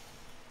Palmetal.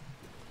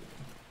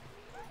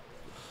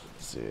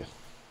 Let's see.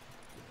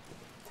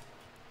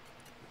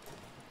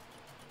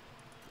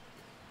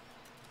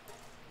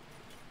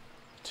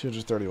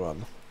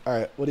 $231.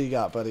 Alright, what do you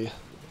got, buddy?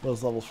 What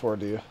does level 4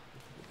 do?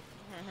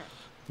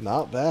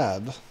 Not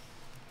bad.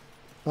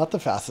 Not the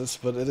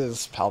fastest, but it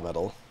is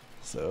Palmetal.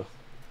 So,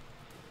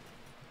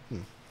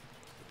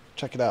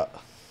 check it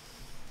out.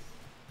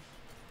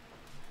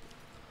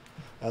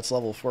 That's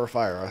level 4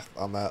 fire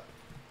on that.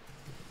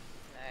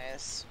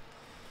 Nice.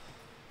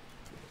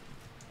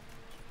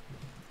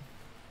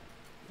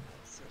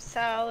 Some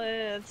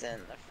salads in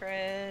the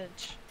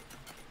fridge.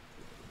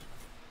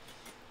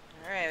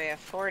 Alright, we have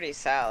 40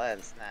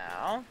 salads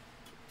now.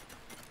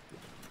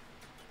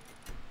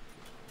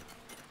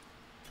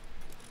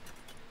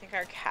 I think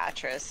our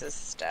Catrus is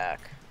stuck.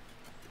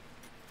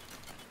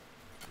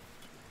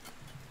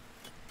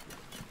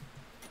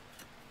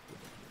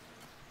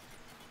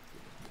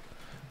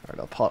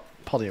 Alright,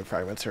 Paldium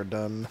fragments are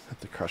done at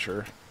the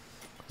crusher.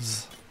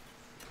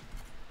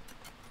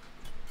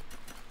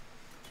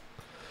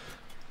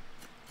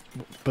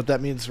 But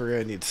that means we're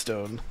gonna need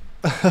stone.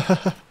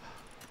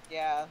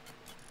 Yeah.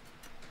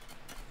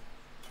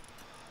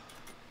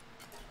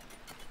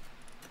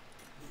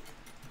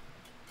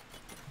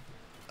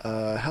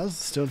 How's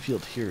the stone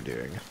field here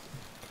doing?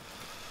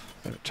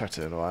 I haven't checked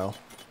it in a while.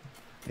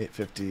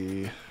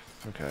 850.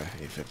 Okay,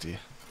 850.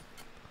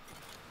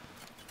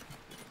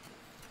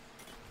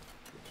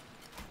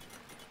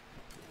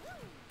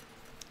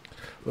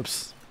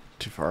 Whoops,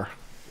 too far.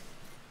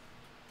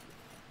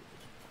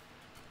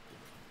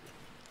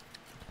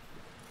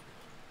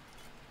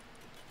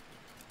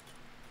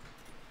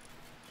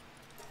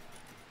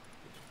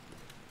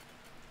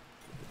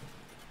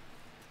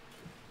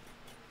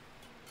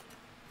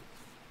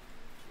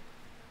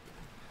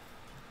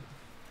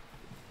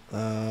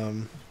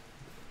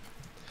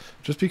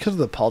 Just because of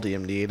the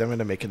Paldium need, I'm going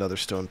to make another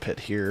stone pit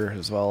here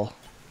as well.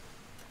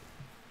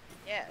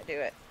 Yeah, do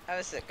it. I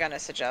was gonna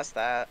suggest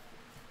that.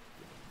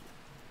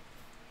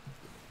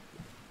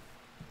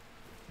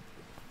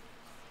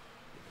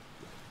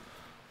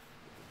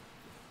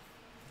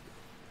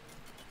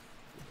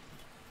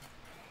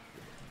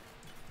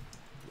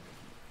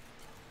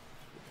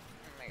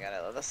 Oh my god,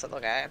 I love this little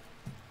guy.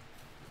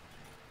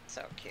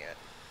 So cute.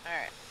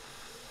 Alright.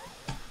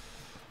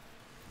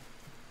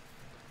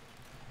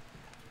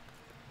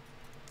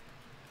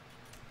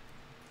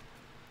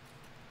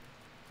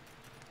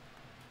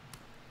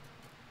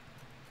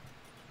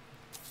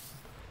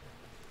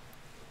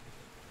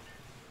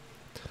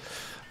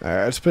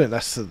 Alright, I just put it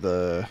next to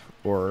the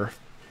ore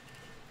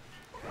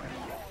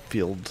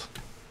field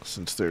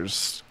since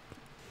there's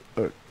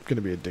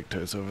gonna be a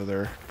Dictos over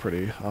there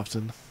pretty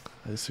often,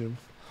 I assume.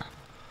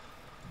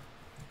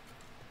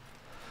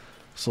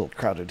 It's a little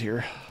crowded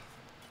here.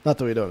 Not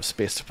that we don't have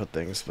space to put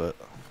things, but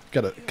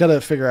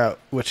gotta figure out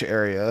which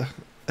area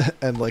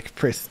and like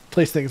place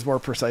things more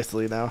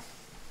precisely now.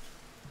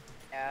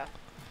 Yeah.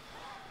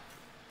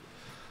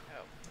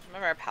 Oh, some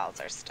of our pals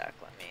are stuck.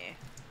 Let me.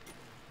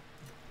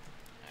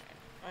 Alright,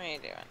 what are you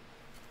doing?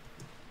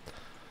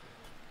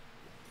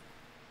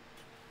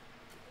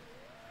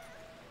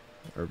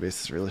 Our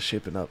base is really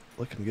shaping up,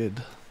 looking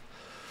good.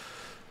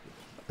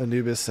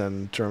 Anubis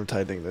and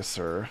Dromatide Ignis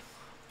are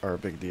a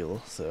big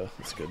deal, so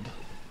that's good. Who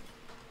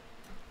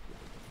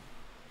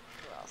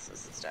else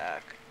is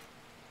stuck?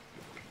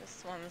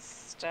 This one's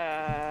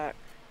stuck.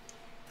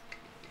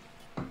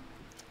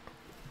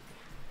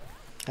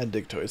 And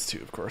Dictoys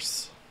too, of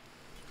course.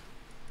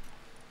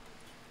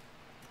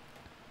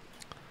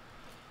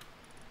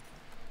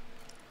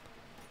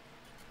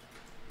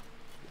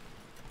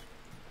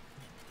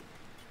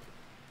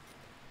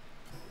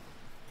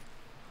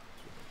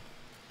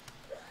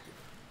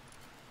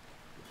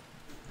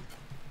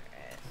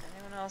 Alright,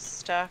 anyone else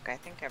stuck? I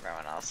think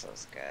everyone else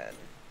is good.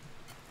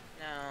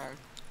 No,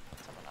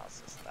 someone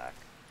else is stuck.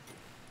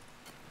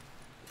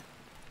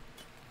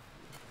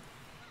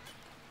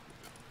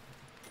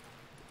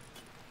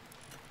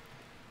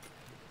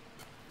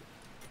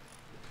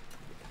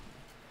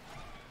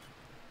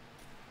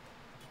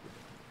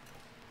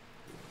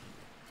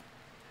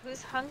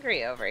 Who's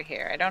hungry over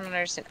here? I don't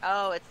understand.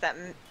 Oh, it's that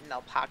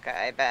Melpaka,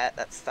 I bet,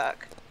 that's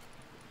stuck.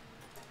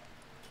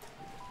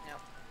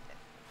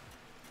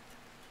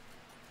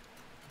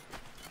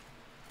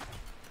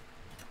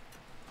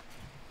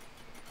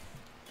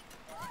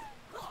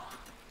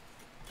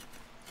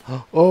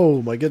 Nope.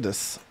 Oh my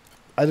goodness.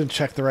 I didn't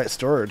check the right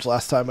storage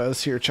last time I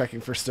was here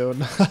checking for stone.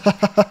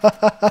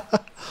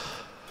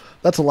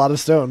 That's a lot of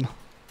stone.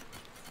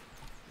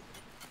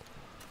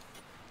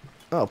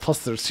 Oh, plus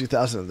there's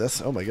 2,000 of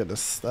this. Oh my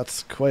goodness.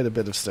 That's quite a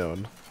bit of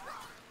stone.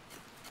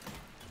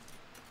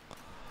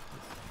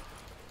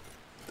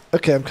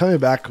 Okay, I'm coming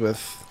back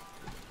with...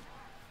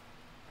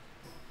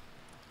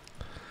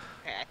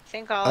 Okay, I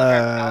think all of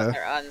our pals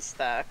are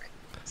unstuck.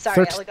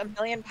 Sorry, like a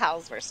million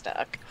pals were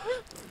stuck.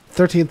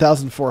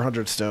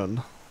 13,400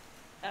 stone.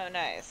 Oh,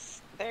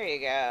 nice. There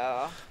you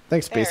go.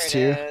 Thanks, There Base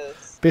it 2.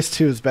 is. Base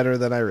 2 is better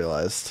than I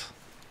realized.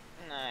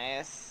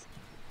 Nice.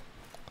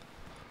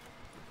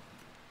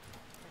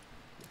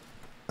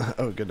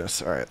 Oh,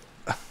 goodness. Alright.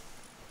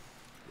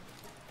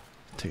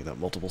 Taking up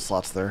multiple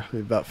slots there. We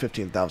have about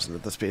 15,000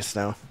 at this base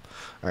now.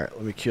 Alright,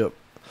 let me queue up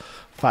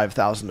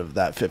 5,000 of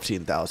that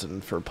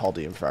 15,000 for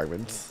Paldean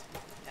fragments.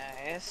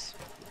 Nice.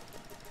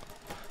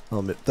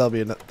 That'll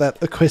be that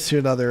equates to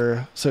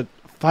another. So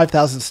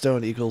 5,000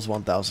 stone equals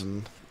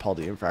 1,000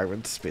 Paldean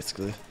fragments,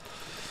 basically.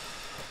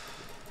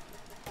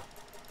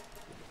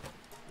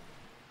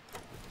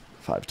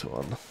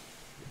 5-1.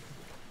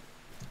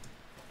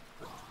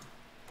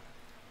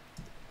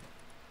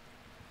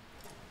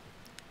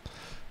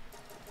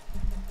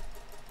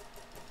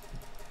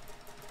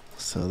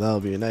 So that'll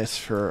be nice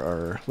for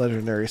our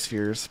legendary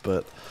spheres,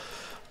 but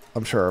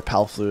I'm sure our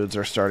pal fluids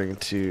are starting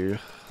to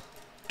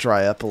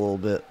dry up a little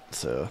bit,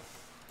 so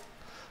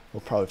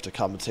we'll probably have to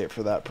compensate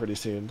for that pretty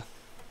soon.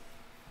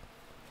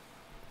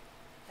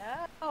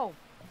 No.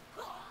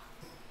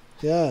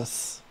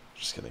 Yes.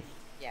 Just kidding.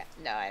 Yeah,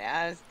 no, I know.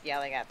 I was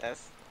yelling at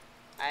this.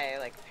 I,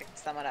 like, picked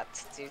someone up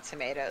to do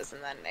tomatoes,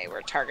 and then they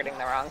were targeting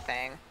the wrong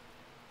thing.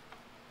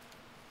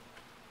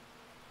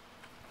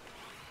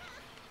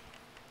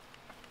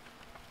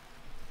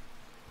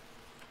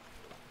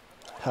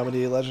 How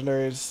many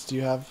legendaries do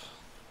you have?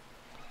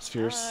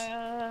 Spheres?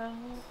 I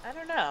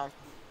don't know.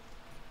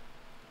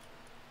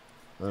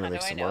 I'm gonna How do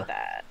make I some know more.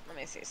 that? Let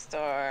me see.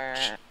 Store.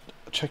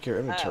 Check your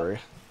inventory.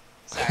 Oh.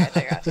 Sorry, I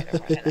think I got two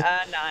different.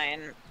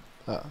 9.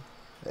 Oh,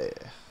 hey,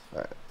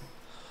 alright.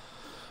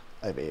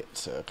 I have 8,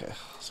 so okay.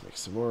 Let's make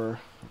some more.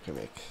 We can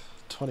make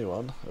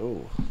 21.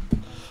 Oh.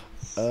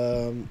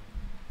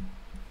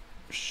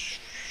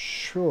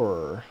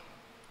 Sure.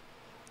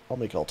 I'll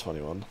make all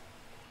 21.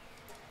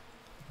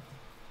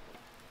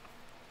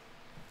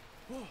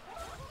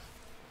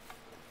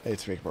 I need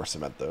to make more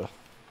cement, though.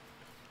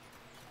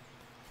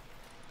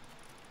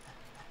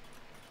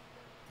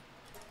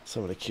 So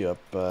I'm going to queue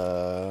up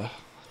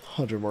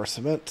 100 more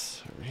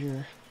cement over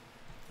here.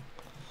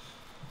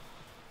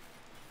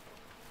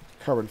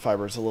 Carbon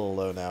fiber is a little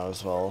low now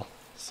as well,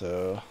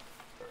 so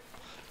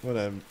I'm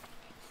going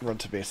to run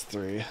to base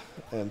 3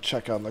 and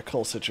check on the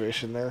coal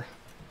situation there.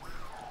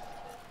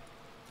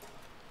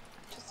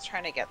 Just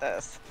trying to get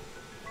this.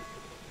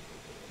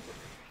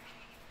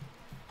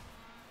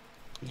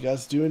 You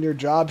guys doing your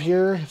job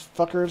here,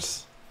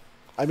 fuckers?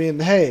 I mean,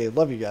 hey,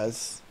 love you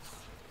guys.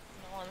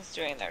 No one's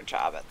doing their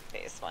job at the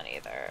base one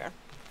either.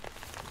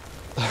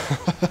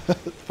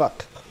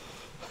 Fuck.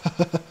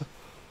 What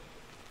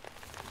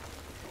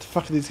the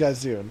fuck are these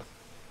guys doing?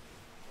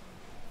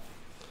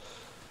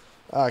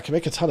 I can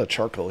make a ton of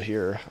charcoal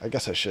here. I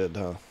guess I should,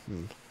 huh?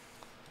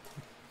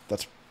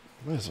 That's...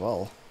 might as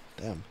well.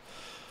 Damn.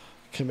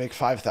 can make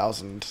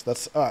 5,000.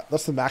 That's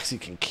the max you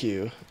can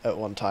queue at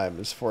one time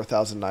is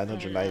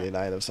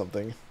 4,999 of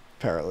something,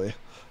 apparently.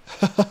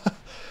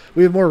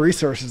 We have more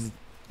resources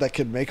that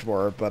could make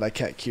more, but I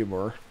can't queue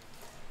more.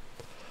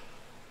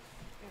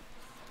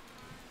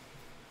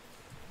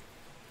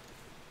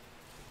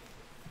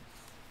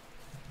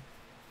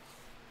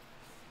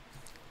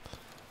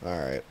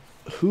 Alright.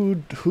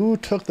 Who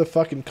took the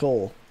fucking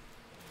coal?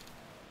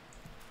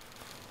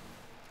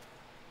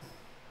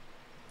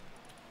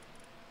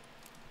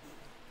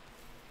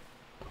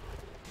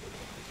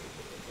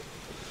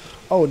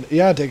 Oh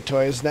yeah, Dig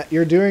Toys.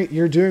 You're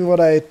doing what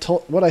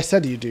I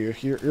said you do.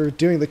 You're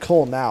doing the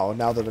coal now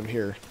that I'm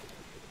here.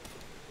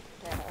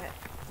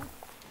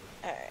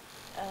 Alright.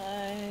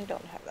 I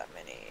don't have that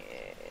many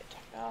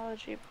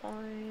technology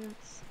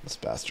points. This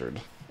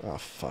bastard. Oh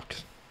fuck.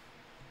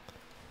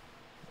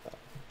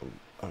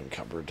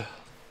 Unencumbered.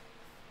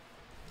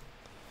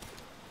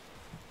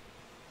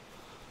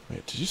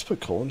 Wait, did you just put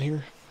coal in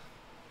here?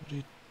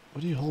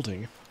 What are you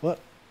holding? What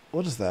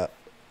is that?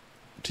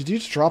 Did you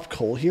just drop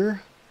coal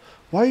here?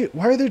 Why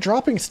are they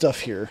dropping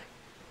stuff here?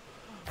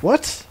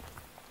 What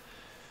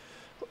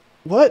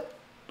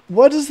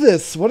is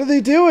this? What are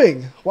they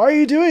doing? Why are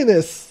you doing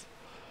this?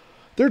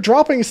 They're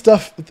dropping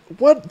stuff.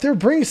 What? They're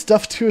bringing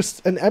stuff to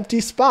an empty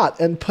spot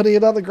and putting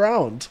it on the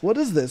ground. What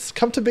is this?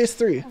 Come to base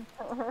 3.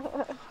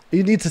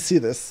 You need to see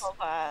this. Hold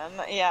on.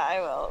 Yeah, I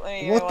will.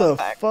 What the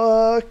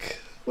fuck?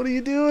 What are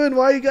you doing?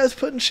 Why are you guys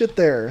putting shit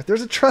there?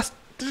 There's a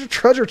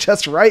treasure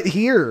chest right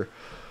here.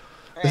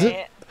 Right. Is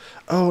it?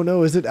 Oh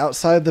no, is it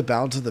outside the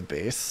bounds of the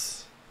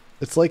base?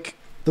 It's like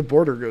the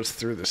border goes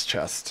through this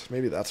chest.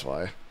 Maybe that's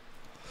why.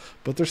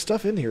 But there's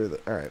stuff in here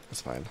that... Alright,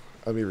 that's fine.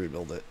 Let me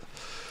rebuild it.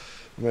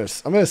 I'm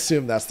gonna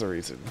assume that's the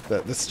reason.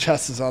 That this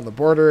chest is on the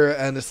border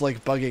and it's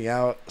like bugging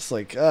out. It's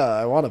like,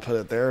 I want to put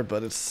it there,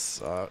 but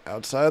it's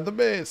outside the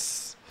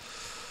base.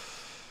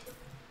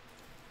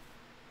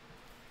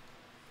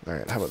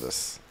 Alright, how about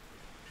this?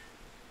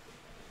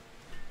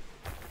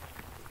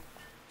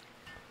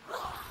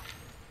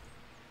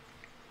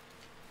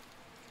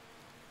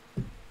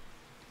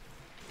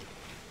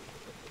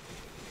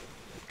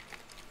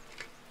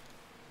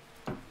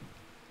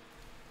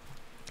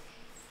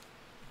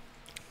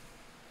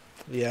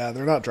 Yeah,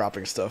 they're not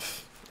dropping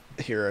stuff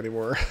here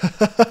anymore.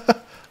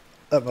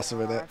 That must have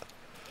been it.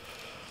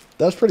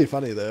 That was pretty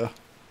funny though.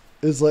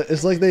 It's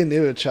like they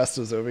knew a chest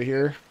was over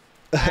here,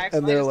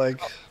 and they're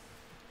like.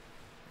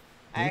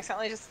 I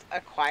accidentally just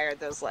acquired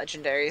those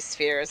legendary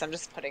spheres. I'm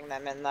just putting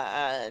them in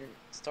the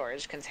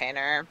storage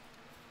container.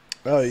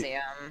 Oh. See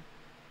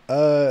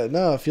them.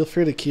 No. Feel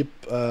free to keep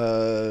 10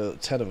 of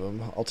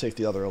them. I'll take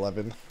the other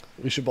 11.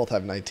 We should both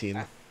have 19.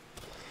 Okay.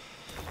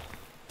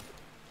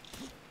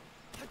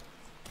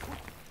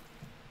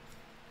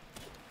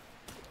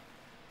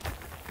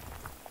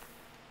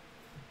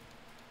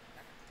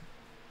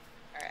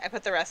 I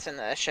put the rest in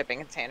the shipping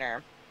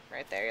container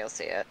right there. You'll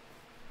see it.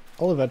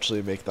 I'll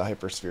eventually make the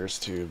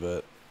hyperspheres too,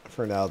 but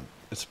for now,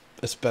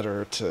 it's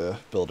better to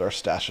build our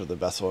stash of the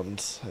best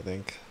ones, I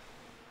think.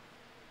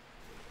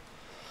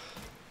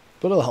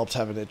 But it'll help to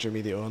have an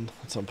intermediate one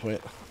at some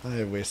point.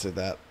 I wasted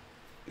that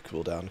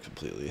cooldown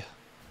completely.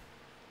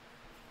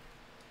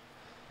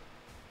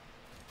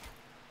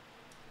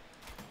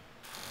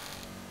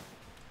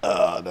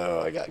 Oh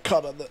no, I got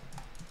caught on the...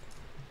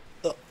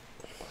 Oh,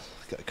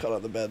 got caught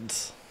on the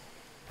beds.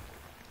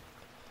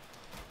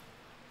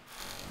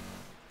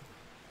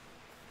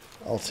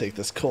 I'll take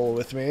this coal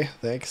with me,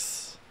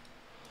 thanks.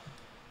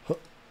 Huh.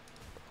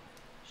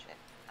 Shit,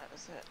 that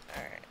was it.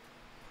 Alright.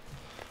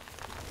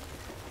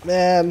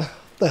 Man, what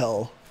the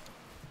hell?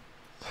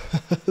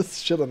 This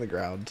shit on the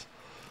ground.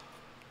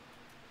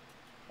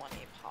 20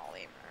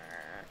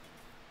 polymer.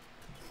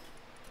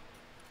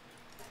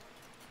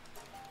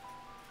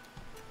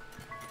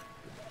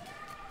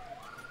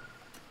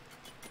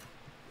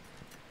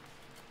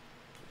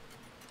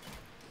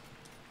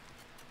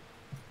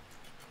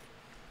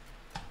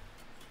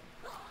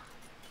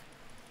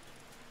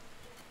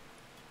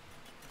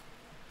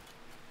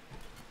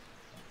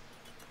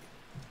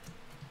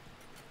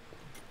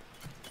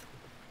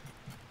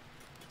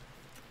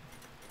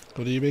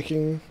 What are you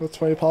making with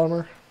 20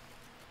 polymer?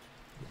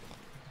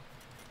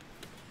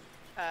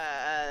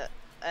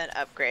 An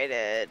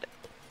upgraded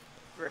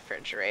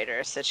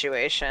refrigerator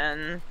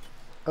situation.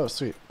 Oh,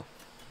 sweet.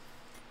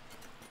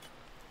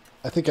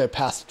 I think I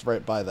passed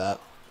right by that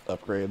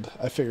upgrade.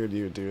 I figured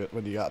you would do it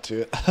when you got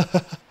to it.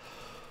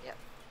 Yep.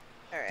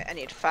 Alright, I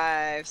need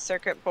 5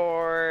 circuit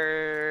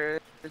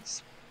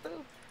boards.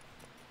 Ooh.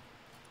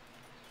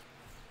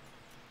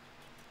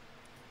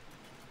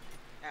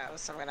 Oh,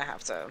 so I'm gonna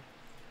have to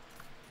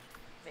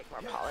make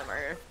more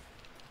polymer.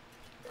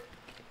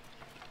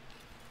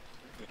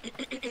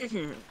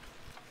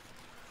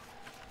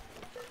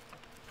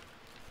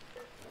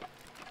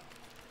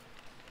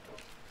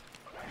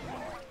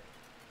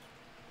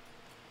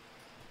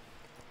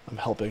 I'm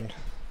helping.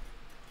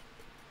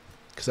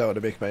 Because I want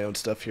to make my own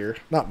stuff here.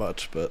 Not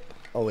much, but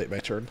I'll wait my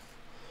turn.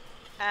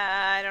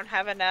 I don't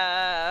have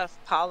enough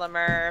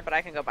polymer, but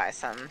I can go buy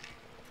some.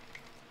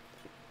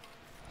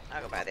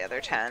 I'll go buy the other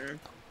 10.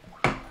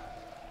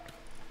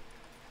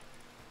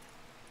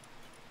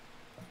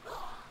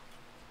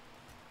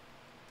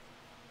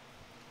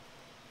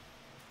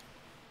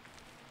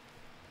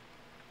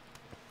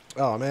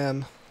 Oh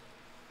man,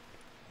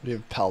 we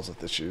have pals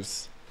with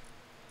issues.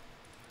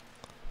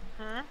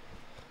 Hmm?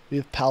 We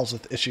have pals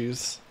with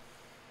issues.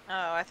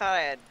 Oh, I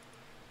thought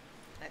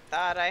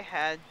I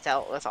had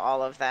dealt with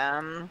all of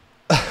them.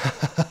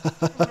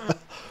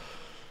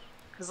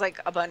 Because,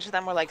 like, a bunch of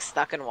them were, like,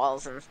 stuck in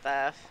walls and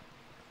stuff.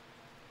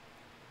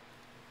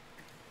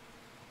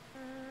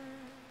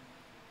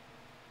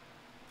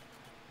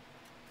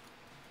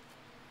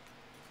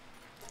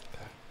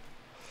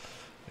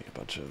 Make a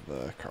bunch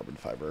of carbon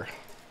fiber.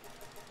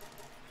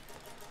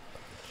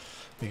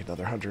 Make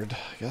another 100, I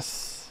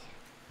guess.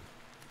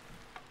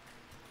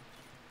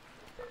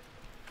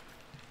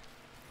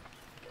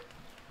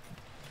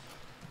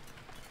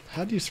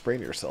 How do you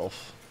sprain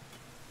yourself?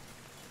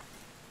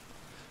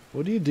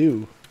 What do you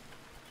do?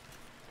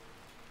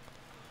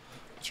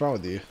 What's wrong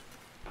with you?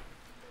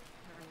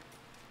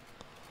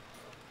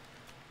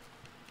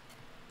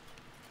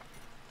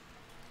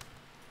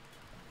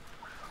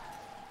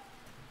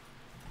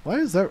 Why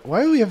is that?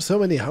 Why do we have so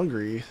many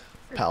hungry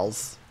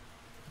pals?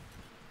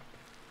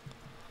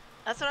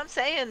 That's what I'm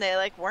saying. They,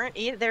 like, weren't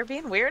eating. They're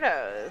being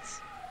weirdos.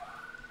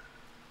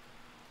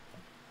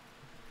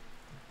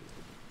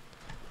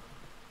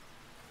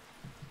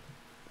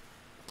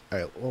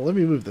 Alright, well, let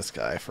me move this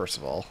guy, first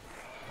of all.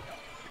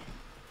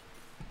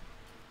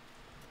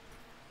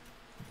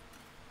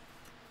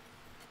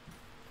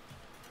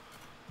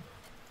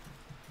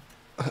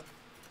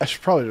 I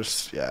should probably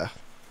just, yeah.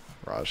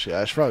 Raj,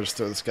 yeah, I should probably just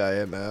throw this guy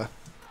in the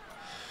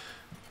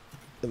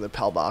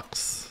pal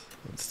box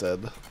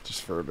instead,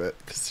 just for a bit,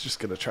 because he's just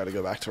going to try to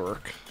go back to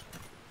work.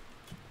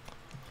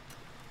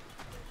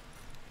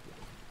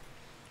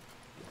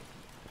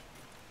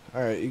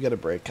 Alright, you get a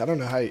break. I don't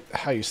know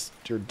how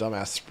your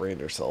dumbass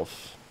sprained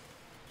yourself.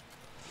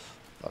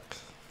 Fuck.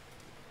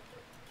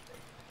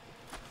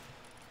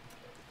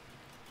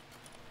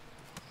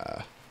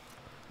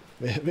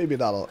 Maybe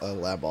not a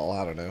lab ball,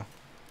 I don't know.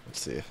 Let's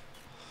see.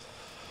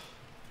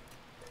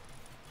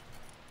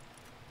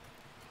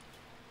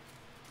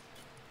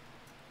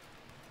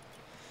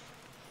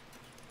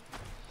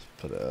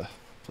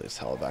 Place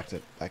Hella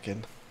back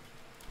in.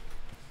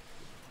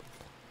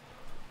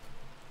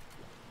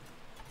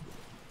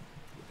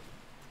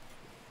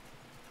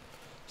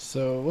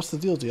 So, what's the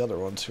deal with the other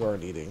ones who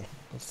aren't eating?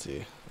 Let's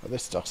see. Are they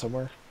stuck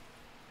somewhere?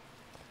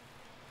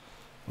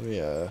 Let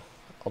me, I'll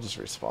just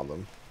respawn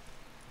them.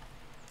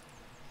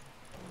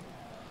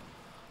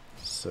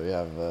 So we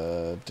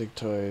have, Dig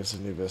Toys,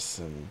 Anubis,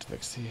 and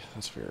Vixie.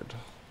 That's weird.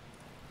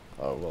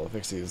 Oh, well,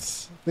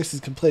 Vixie's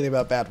complaining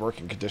about bad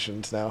working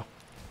conditions now.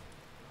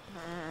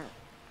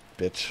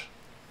 Bitch.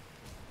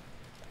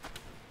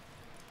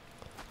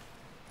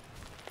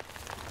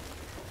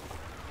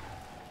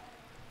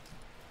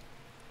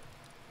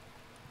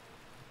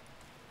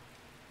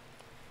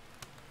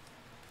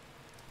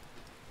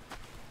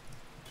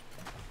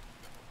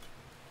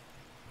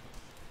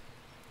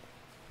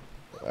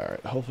 Alright,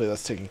 hopefully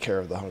that's taking care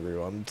of the hungry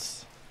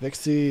ones.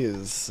 Vixie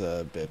is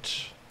a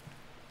bitch.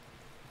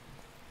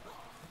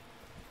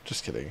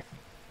 Just kidding.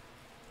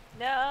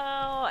 No,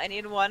 I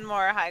need one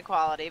more high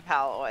quality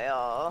pal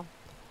oil.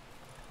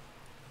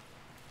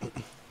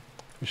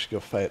 We should go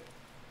fight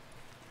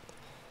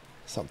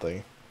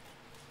something.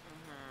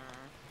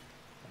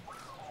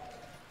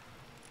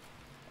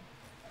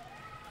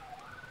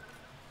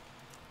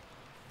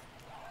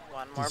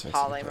 One more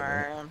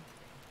polymer.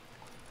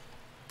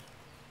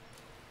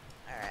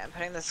 Alright, I'm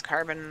putting this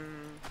carbon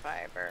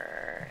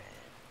fiber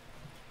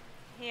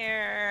in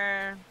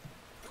here.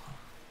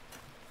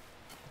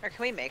 Or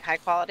can we make high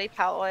quality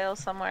pal oil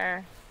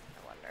somewhere?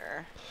 I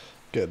wonder.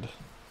 Good.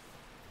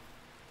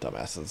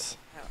 Dumbasses.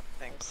 I don't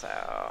think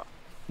so.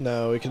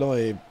 No, we can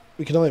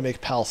only make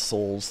pal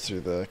souls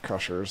through the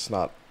crushers,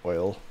 not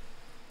oil.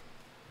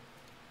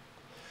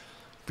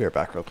 Be right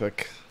back real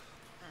quick.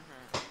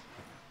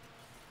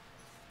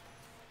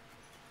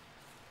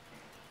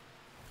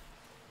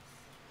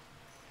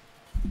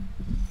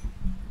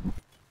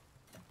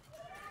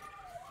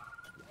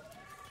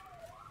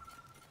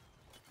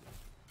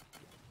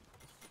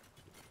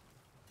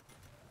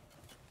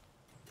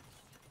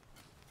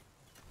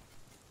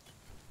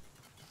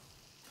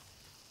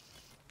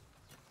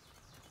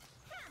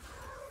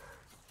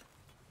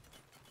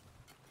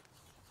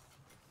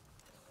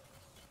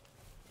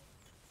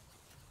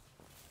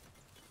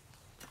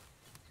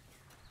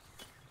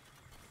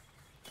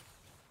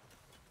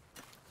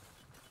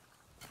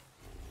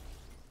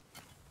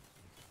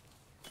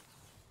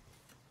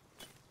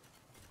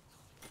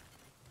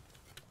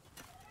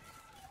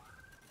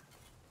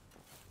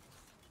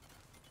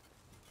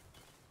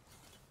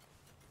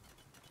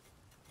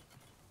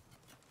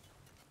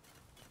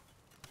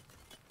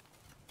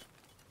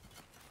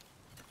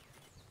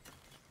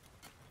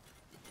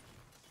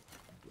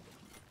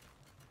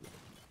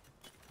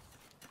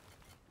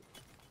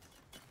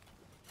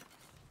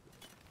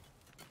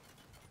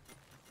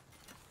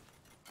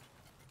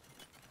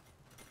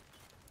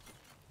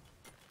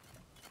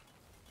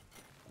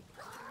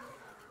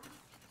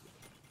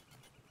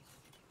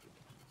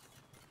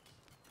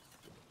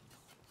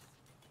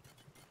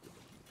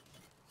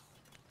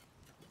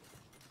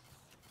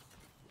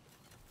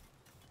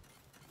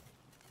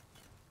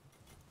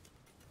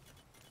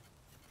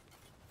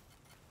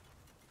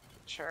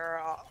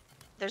 Sure.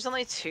 There's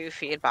only 2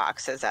 feed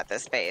boxes at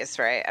this base,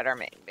 right? At our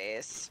main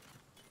base.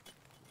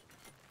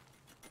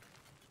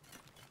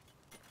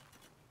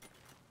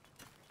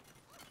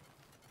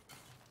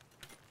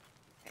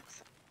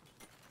 Thanks.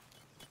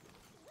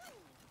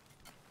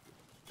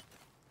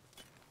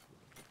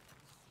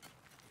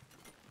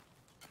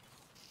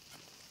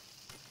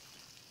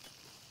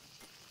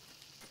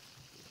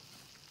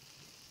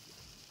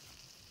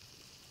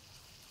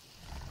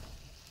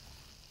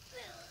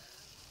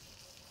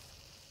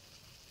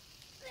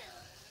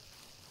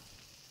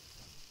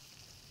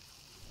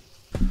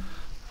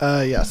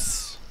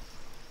 Yes.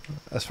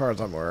 As far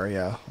as I'm aware,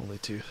 yeah, only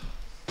 2.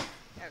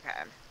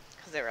 Okay.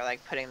 Because they were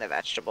like putting the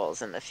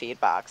vegetables in the feed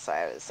box, so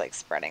I was like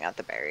spreading out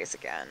the berries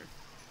again.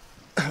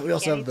 We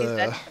also Can't have eat these the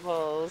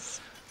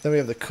vegetables. then we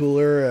have the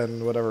cooler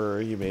and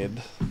whatever you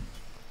made.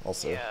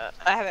 Also, Yeah,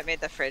 I haven't made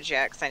the fridge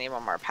yet because I need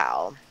one more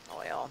pal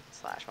oil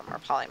 / one more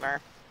polymer.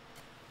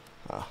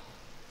 ah.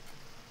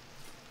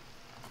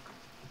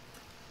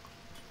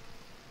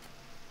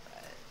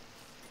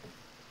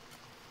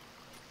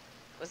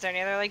 Was there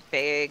any other like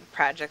big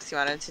projects you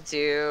wanted to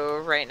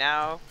do right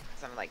now?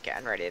 Because I'm like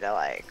getting ready to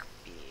like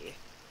be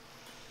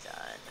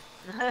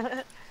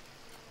done.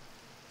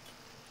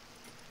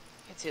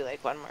 Could do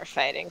like one more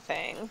fighting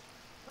thing.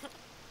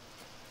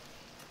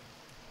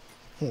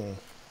 Just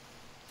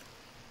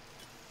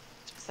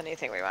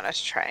anything we wanted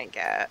to try and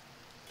get.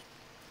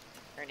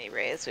 Or any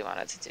raids we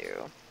wanted to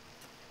do.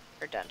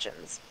 Or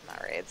dungeons,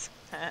 not raids.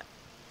 I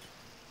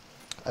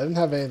didn't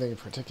have anything in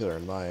particular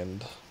in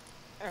mind.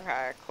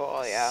 Okay,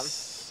 cool, yeah.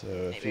 So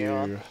Maybe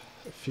we'll...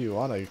 if you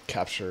want to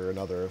capture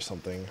another of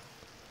something,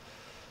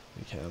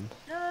 you can.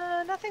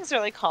 Nothing's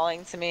really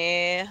calling to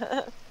me.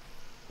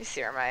 You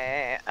see where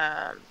my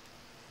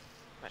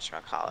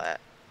whatchamacallit.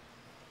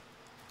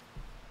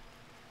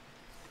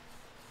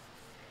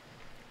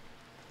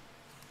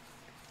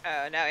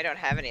 Oh, now we don't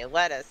have any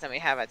lettuce, and we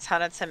have a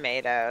ton of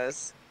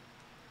tomatoes.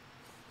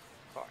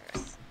 Of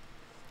course.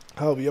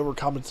 Oh, we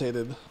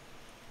overcompensated.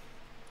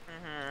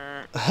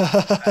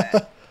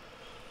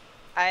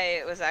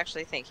 I was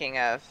actually thinking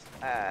of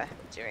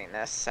doing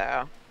this,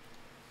 so...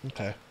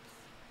 Okay.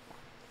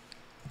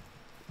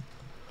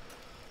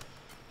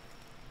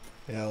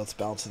 Yeah, let's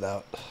balance it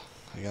out,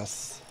 I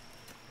guess.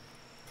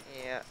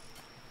 Yeah.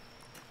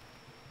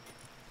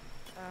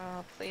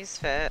 Oh, please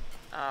fit.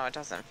 Oh, it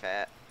doesn't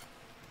fit.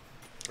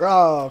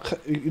 Oh,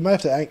 you might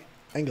have to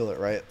angle it,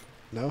 right?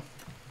 No?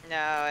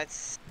 No,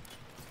 it's...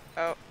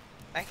 Oh,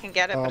 I can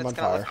get it, Oh, but I'm it's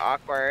on gonna look fire.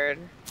 awkward.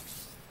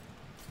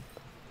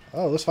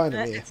 Oh, it looks fine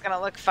to me. It's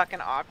gonna look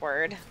fucking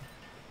awkward.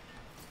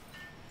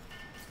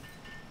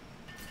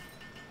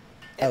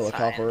 I It's look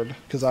fine. awkward,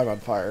 because I'm on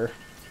fire.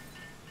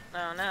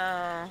 Oh,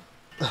 no.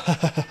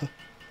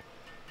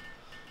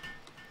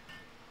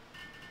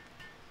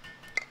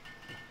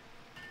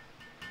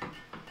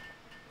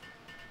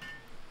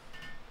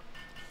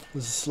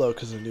 This is slow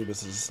because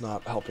Anubis is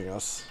not helping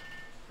us.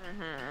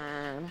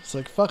 Mm-hmm. It's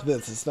like, fuck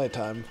this, it's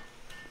nighttime.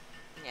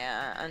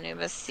 Yeah,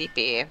 Anubis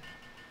CP.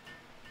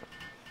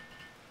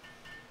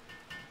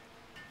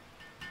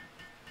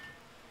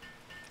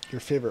 Your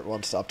favorite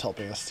one stopped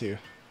helping us too.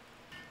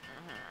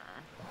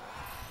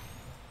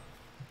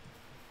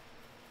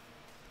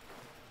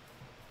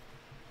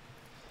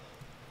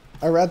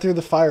 I ran through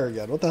the fire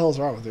again. What the hell is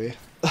wrong with me?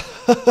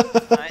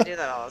 I do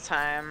that all the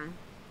time.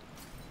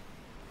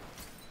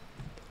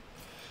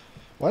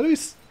 Why do we...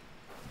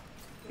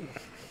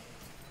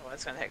 Well,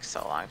 it's gonna take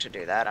so long to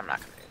do that. I'm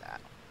not gonna do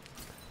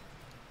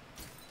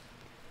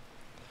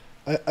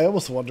that. I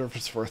almost wonder if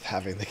it's worth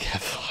having the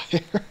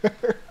campfire.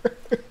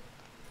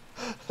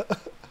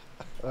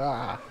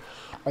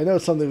 I know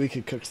it's something we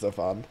could cook stuff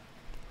on.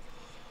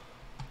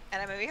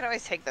 And I mean, we can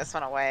always take this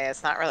one away.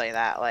 It's not really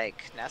that,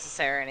 like,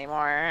 necessary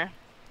anymore.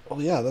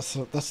 Well, yeah, that's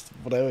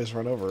what I always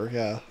run over,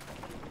 yeah.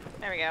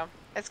 There we go.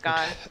 It's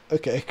gone.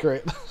 Okay,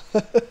 great.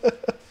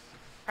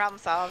 Problem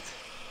solved.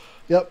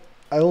 Yep,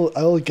 I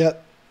will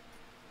get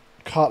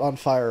caught on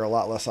fire a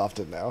lot less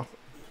often now.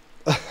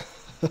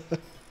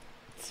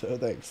 So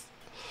thanks.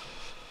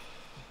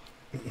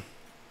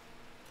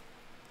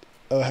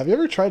 Oh, have you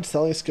ever tried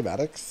selling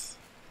schematics?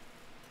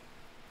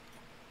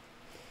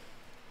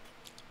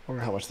 I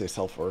wonder how much they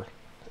sell for,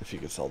 if you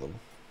could sell them.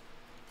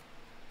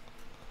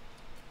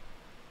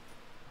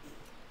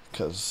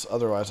 Because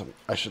otherwise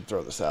I should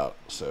throw this out,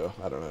 so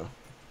I don't know.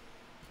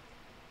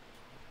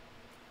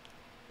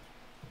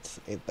 It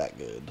ain't that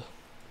good.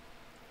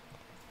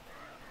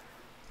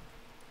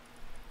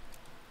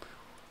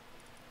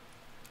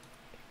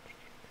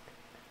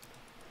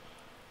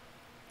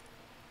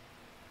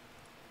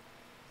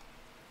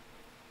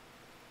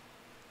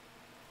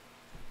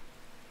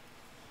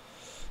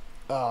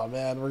 Oh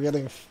man, we're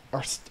getting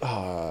our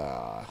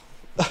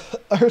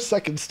our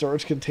second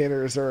storage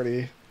container is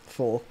already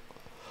full.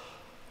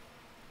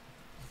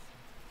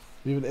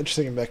 We have an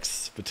interesting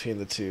mix between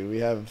the two. We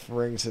have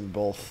rings in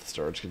both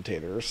storage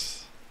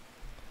containers.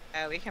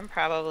 We can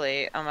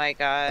probably... Oh my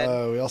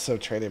god. We also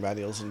have training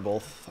manuals in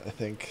both, I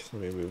think.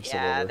 Let me move some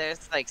over.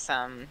 There's like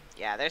some...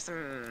 Yeah, there's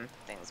some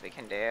things we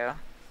can do.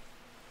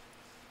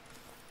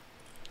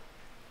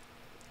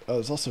 Oh,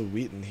 there's also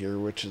wheat in here,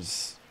 which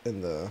is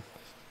in the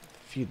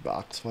feed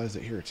box. Why is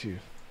it here too?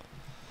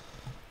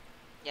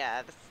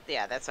 Yeah,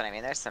 that's what I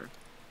mean. There's some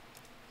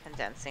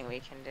condensing we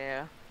can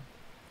do.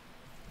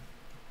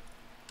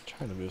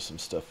 Trying to move some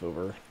stuff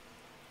over.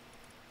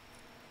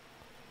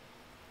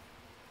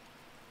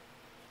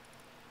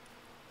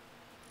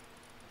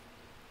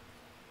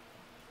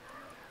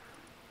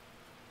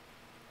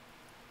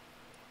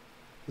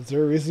 Is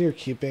there a reason you're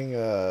keeping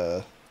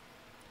a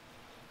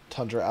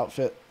Tundra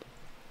outfit?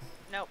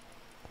 Nope.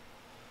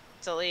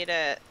 Delete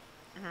it.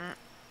 Mhm.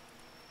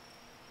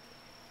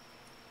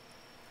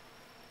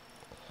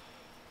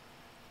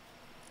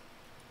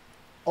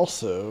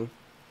 Also,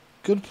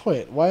 good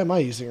point. Why am I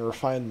using a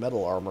refined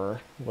metal armor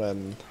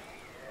when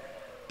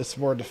it's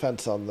more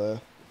defense on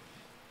the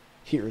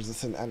heat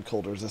resistant and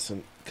cold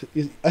resistant?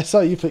 I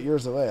saw you put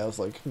yours away. I was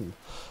like,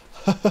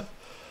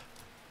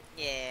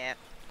 Yeah.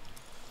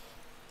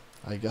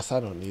 I guess I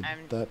don't need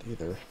I'm that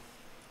either.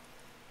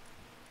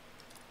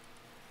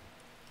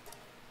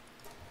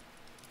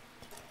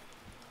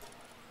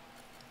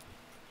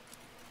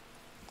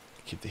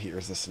 Keep the heat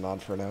resistant on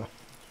for now.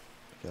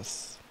 I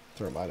guess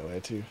throw mine away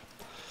too.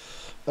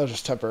 That was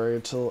just temporary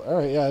until...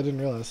 Alright, yeah, I didn't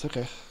realize.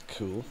 Okay,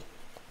 cool.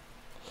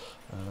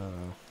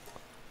 Alright.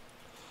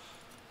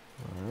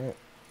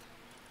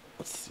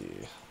 Let's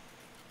see.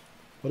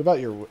 What about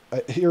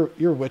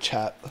your witch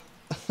hat?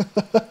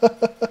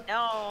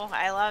 No,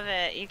 I love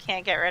it. You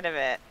can't get rid of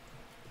it.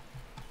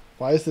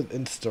 Why is it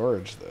in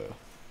storage, though?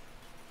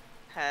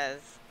 Because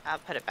I'll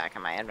put it back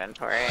in my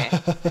inventory. I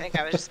think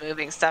I was just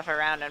moving stuff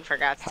around and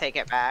forgot to take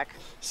it back.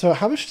 So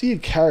how much do you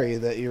carry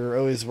that you're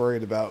always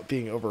worried about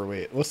being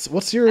overweight?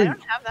 What's your... I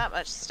don't have that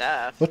much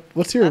stuff.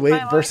 What's your That's why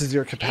weight I'm versus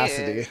your always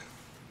capacity? confused.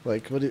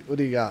 Like, what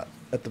do you got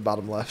at the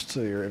bottom left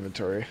of your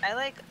inventory?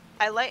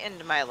 I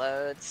lightened my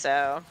load,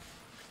 so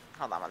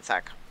hold on one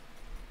sec.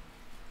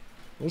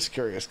 I'm just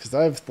curious, because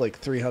I have like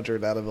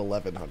 300 out of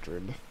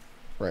 1100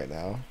 right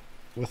now,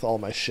 with all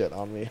my shit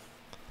on me.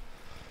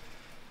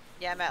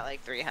 Yeah, I'm at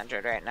like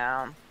 300 right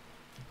now.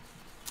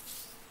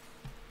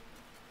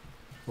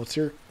 What's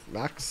your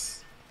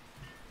max?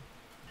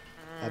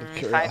 Out of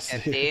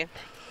curiosity. 550.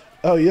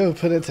 Oh, you haven't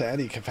put into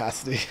any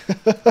capacity.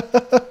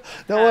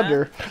 No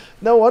wonder.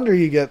 No wonder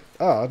you get...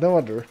 Oh, no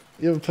wonder.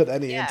 You haven't put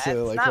any Yeah, into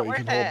it's like not what you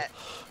worth can it.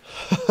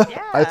 hold.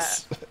 Yeah.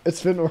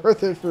 It's been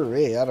worth it for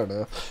me. I don't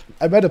know.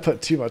 I might have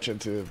put too much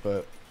into it,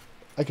 but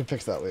I can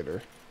fix that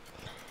later.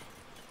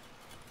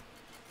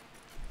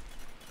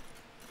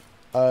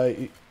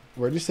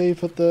 Where'd you say you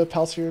put the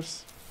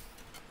Palspheres?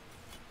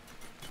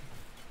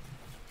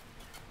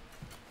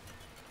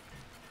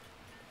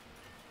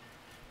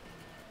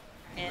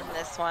 In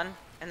this one,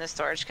 in the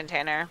storage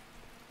container.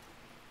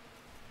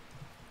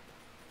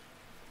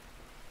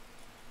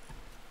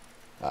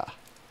 Ah,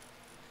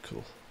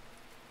 cool.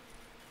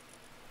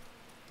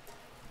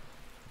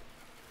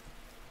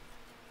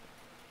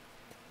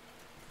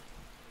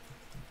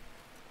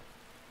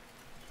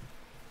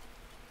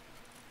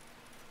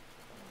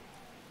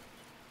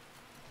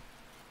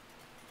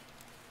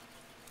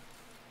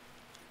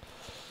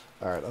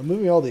 Alright, I'm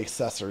moving all the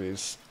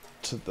accessories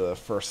to the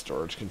first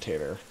storage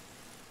container.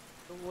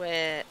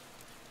 With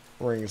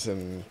Rings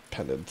and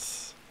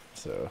pendants.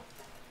 So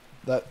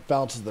that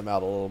balances them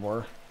out a little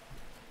more.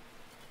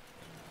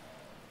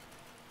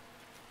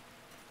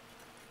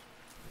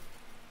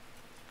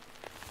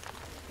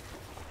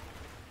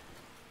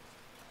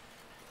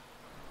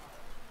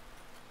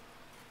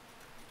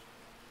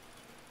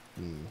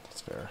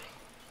 That's fair.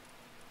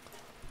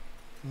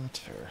 That's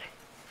fair.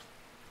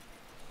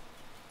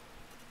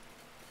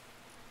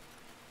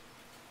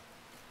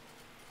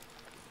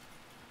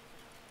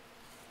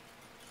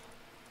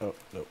 Oh,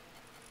 nope.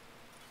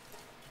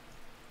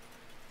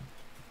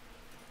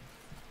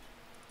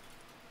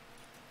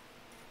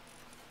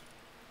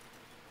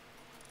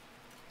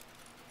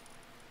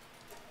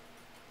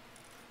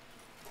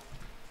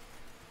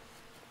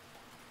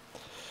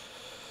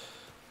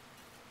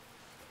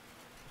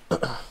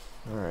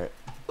 Alright.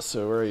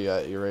 So where are you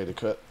at? You ready to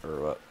quit or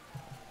what?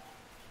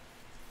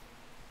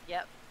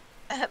 Yep.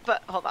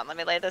 But hold on, let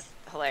me lay this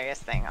hilarious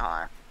thing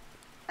on.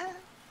 Where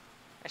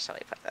shall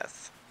we put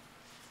this?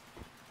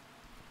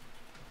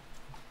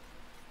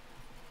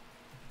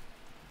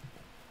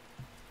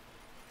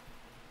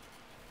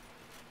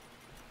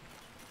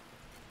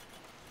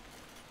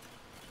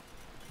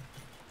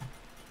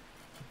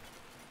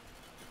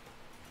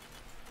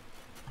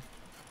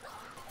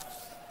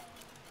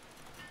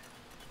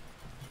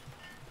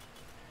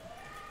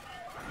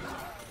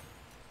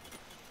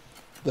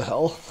 The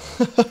hell?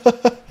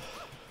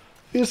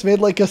 You just made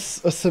like a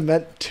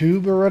cement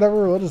tube or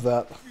whatever? What is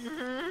that?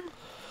 Mm-hmm.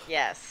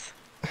 Yes.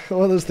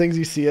 One of those things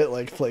you see at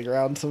like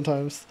playground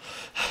sometimes.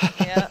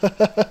 Yeah.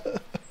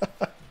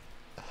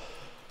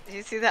 Do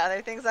you see the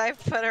other things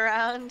I've put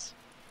around?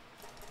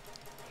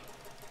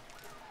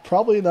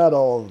 Probably not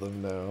all of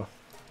them, no.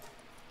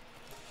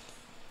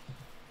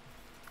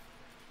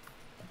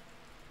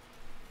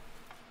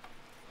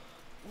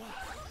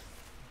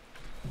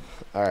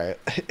 Alright,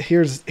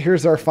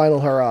 here's our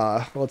final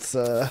hurrah. Let's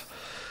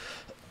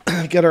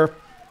get our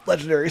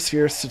legendary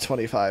spheres to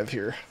 25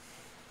 here.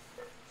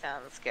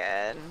 Sounds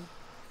good.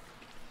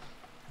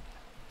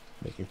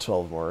 Making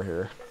 12 more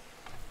here.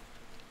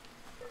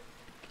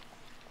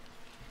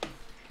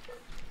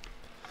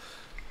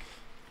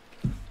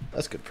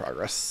 That's good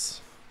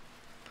progress.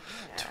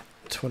 Yeah.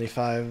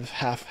 25,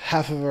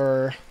 half of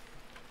our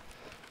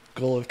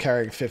goal of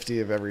carrying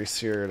 50 of every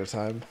sphere at a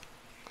time.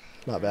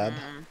 Not bad.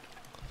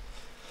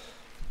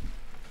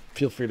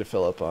 Feel free to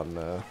fill up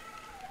on.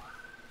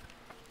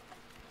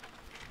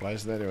 Why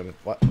isn't anyone?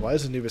 Why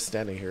is Anubis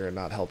standing here and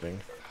not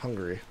helping?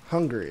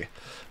 Hungry,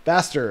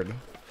 bastard!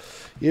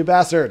 You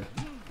bastard!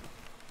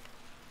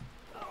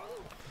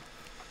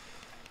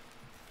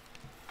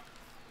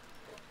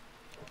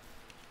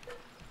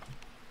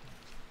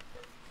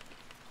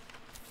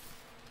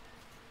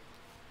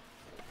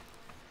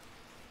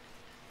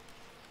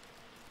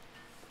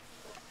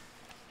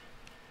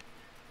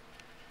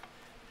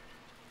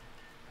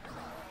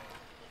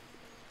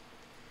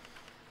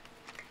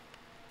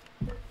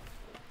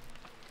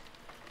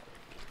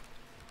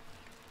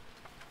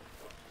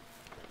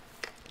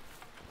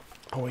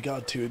 Oh my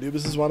god, two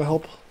Anubises want to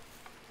help?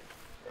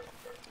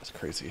 That's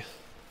crazy.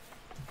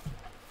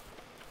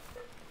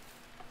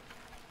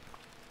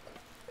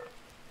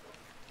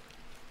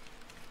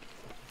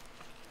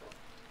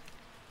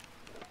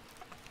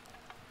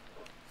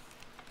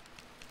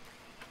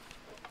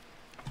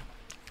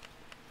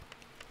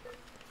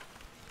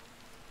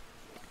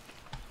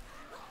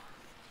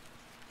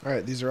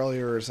 Alright, these are all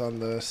yours on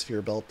the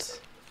sphere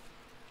belt.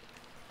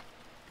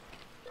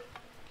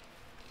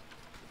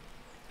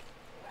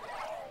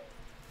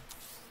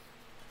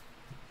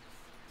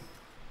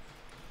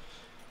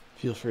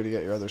 Feel free to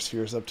get your other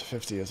spheres up to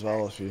 50 as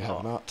well if you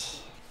have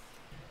not.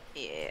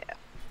 Yeah.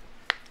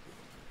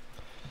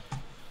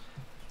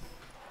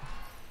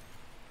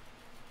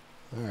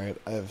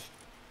 Alright, I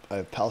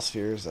have pal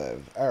spheres, I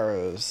have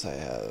arrows, I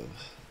have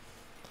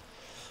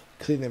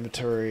clean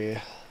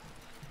inventory.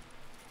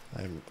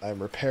 I'm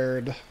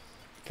repaired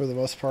for the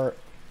most part.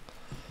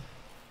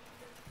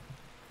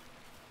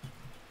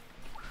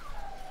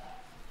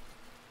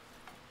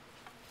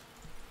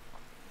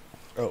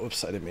 Oh,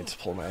 oops, I didn't mean to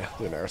pull my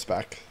Lunaris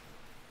back.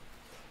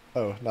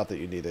 Oh, not that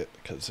you need it,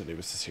 because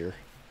Anubis is here.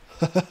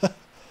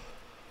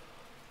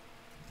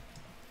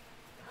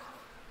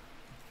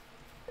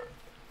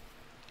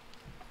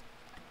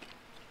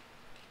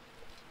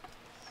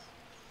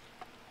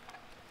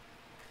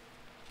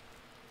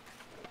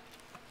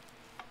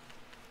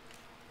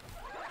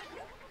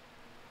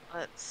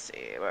 Let's see,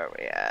 where are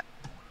we at?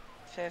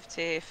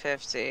 50,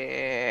 50.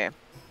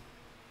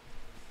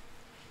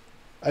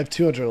 I have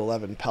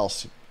 211 pal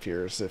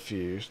spheres if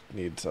you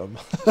need some.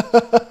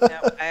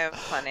 Nope, I have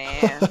plenty.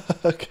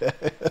 Okay.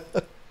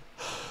 Alright,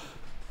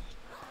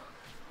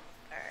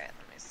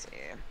 let me see.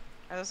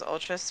 Are those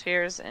ultra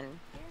spheres in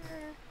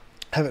here?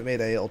 Haven't made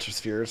any ultra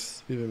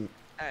spheres. We've been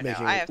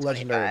making I have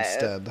legendary 25.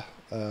 instead.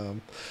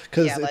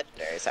 Yeah,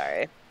 legendary,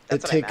 sorry.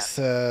 That's it what takes,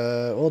 I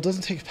meant. well, it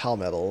doesn't take pal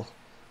metal,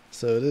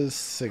 so it is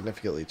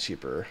significantly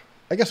cheaper.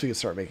 I guess we can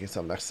start making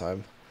some next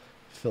time.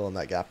 Fill in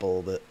that gap a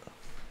little bit.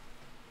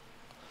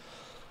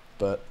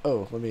 But,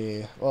 oh,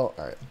 well,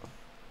 alright.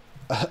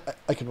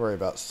 I can worry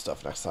about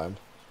stuff next time,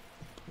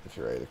 if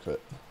you're ready to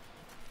quit.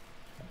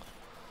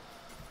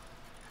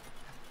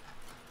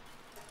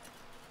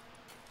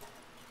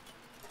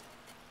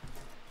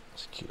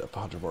 Just queued up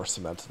 100 more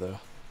cement, though.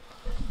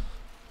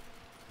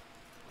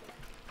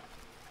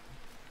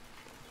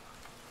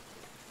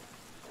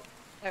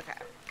 Okay.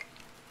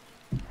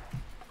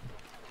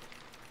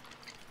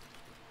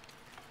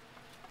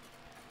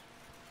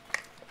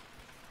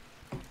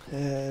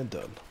 And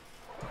done.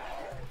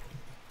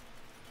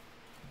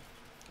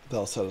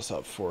 That'll set us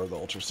up for the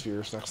Ultra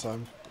Spheres next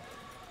time.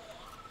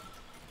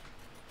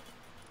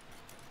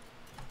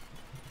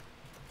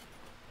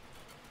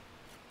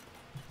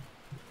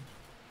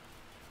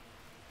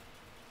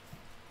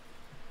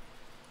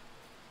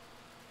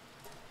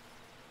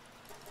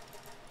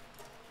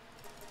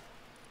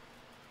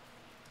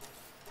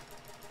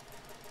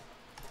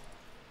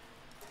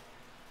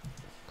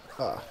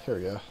 Ah, here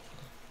we go.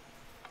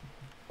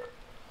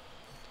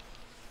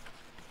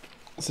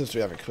 Since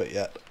we haven't quit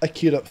yet, I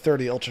queued up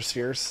 30 Ultra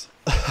Spheres.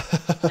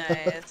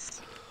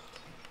 Nice.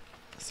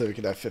 So we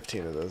could have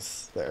 15 of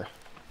those there.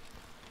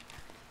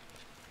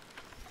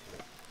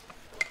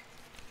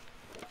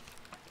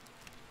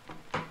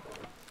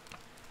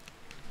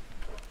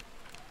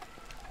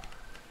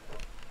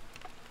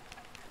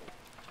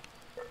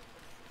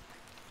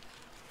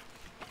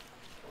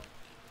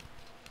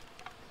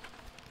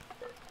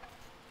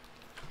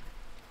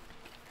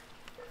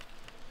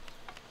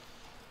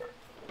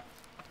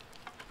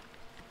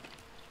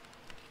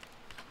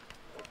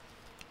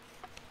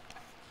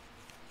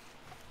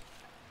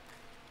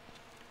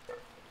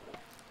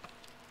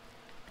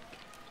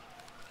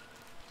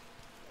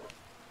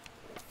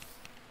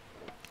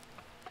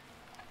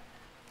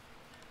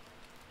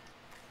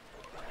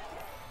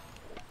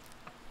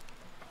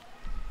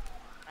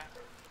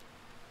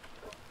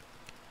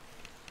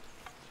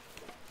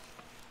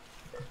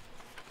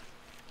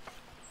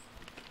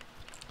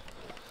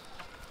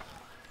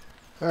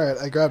 Alright,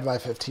 I grabbed my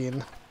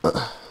 15.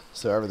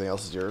 So everything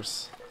else is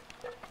yours.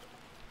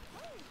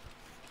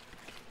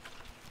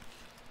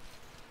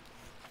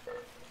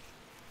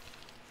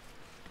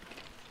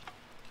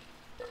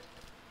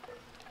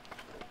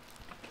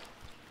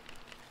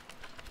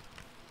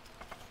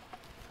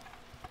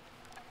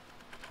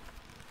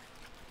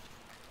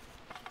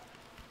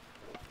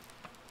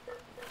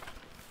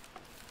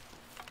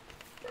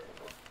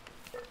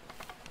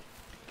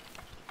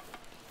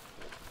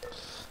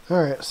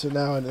 Alright, so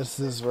now in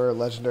instances where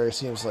legendary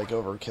seems like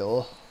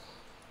overkill,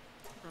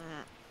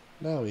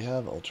 now we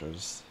have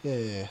ultras.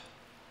 Yay.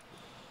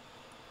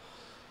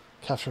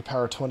 Capture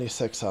power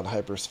 26 on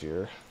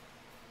hypersphere,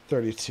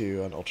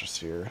 32 on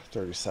ultrasphere,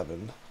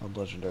 37 on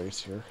legendary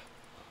sphere.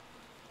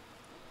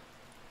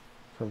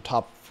 From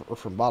top or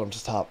from bottom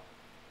to top,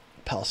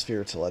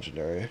 Palsphere to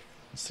legendary.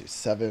 Let's see,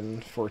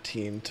 7,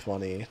 14,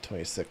 20,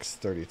 26,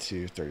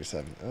 32,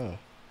 37. Oh.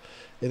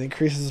 It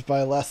increases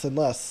by less and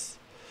less.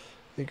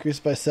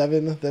 Increased by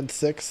 7, then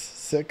 6,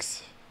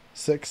 6,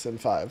 6, and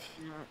 5.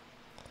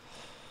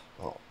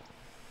 Oh.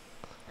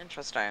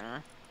 Interesting.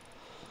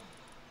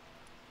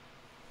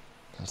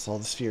 That's all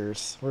the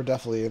spheres. We're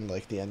definitely in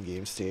like the end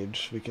game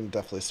stage. We can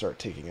definitely start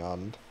taking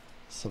on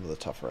some of the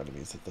tougher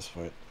enemies at this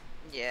point.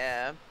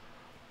 Yeah.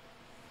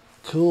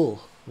 Cool.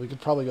 We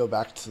could probably go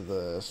back to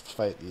the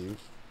fight you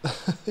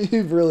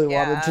really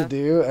wanted to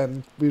do,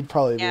 and we'd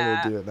probably be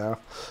able to do it now.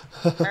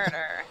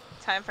 Murder.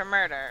 Time for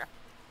murder.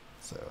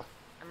 So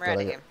I'm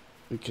ready.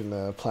 We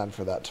can plan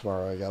for that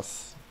tomorrow, I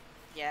guess.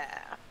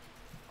 Yeah.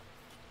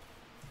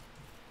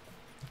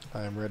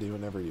 I am ready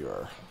whenever you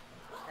are.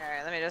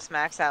 Alright, let me just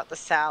max out the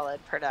salad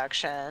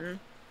production.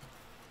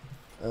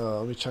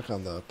 Let me check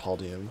on the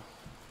Paldium.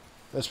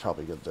 It's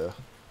probably good though.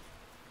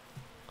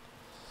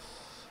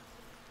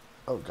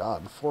 Oh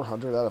god,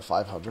 400 out of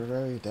 500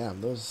 already?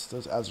 Damn, those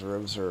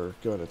Azarobes are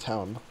going to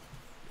town.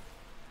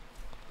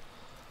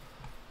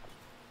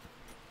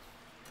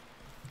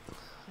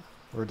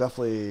 We're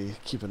definitely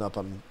keeping up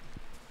on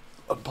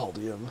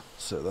Paldium,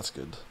 so that's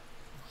good.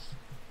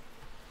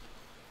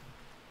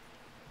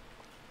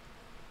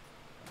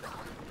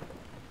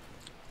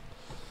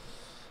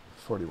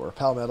 $40 more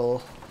Pal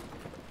Metal.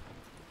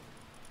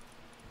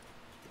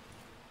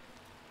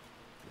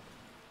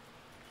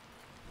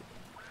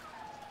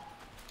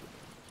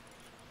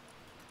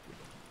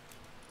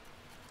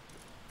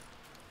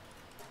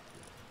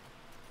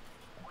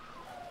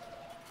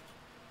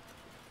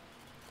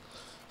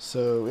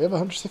 So we have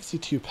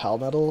 162 Pal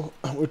Metal,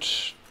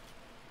 which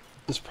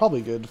is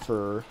probably good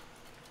for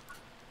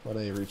when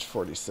I reach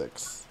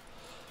 46.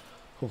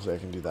 Hopefully I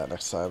can do that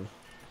next time.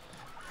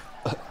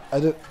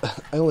 I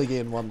only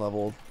gained 1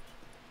 level,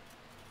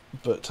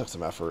 but it took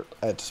some effort.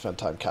 I had to spend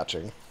time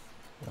catching.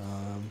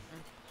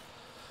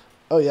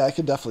 Oh yeah, I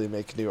could definitely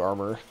make new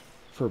armor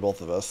for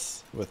both of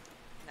us with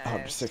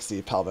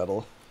 160 Pal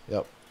Metal.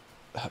 Yep.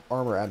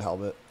 Armor and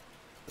helmet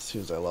as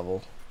soon as I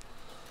level.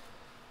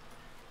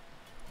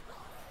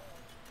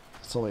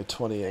 It's only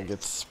 20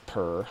 ingots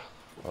per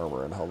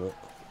armor and helmet.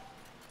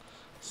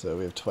 So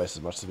we have twice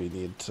as much as we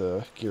need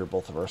to gear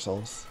both of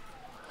ourselves.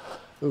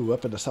 Ooh,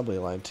 weapon assembly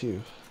line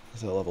too.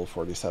 Is at level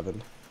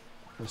 47.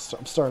 I'm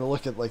starting to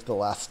look at like the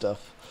last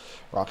stuff.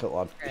 Rocket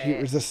launcher,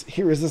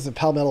 heat resistant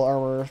Pal Metal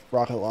armor,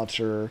 rocket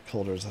launcher,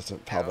 cold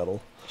resistant Pal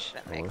Metal.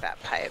 Shouldn't make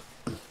that pipe.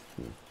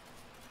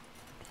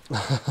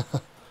 Not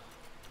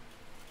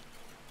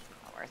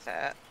worth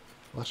it.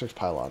 Electric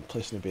pylon.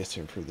 Placed in a base to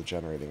improve the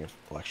generating of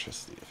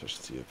electricity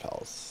efficiency of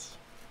pals.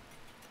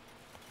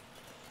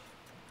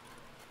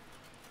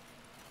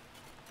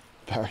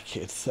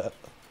 Barricade set.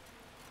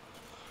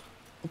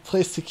 A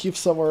place to keep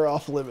somewhere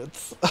off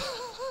limits.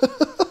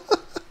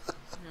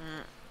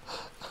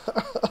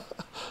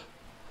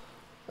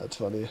 That's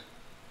funny.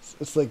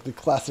 It's like the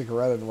classic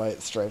red and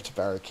white striped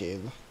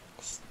barricade.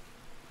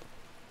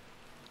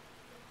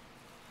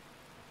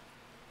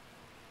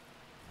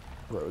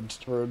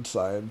 Road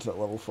signs at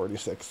level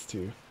 46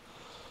 too.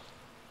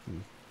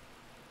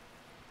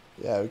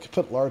 Yeah, we could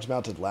put large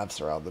mounted lamps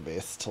around the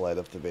base to light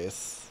up the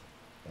base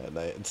at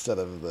night instead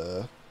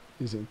of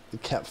using the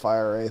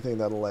campfire or anything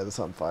that'll light us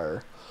on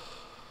fire.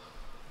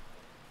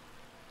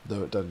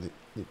 Though it doesn't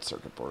need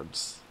circuit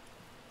boards.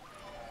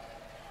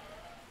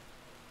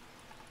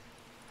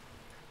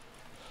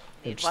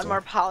 Need 1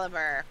 more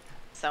polymer.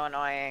 So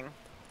annoying.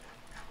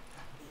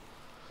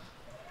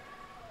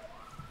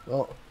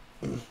 Well,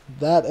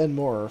 that and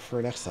more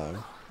for next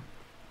time.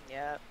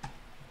 Yep.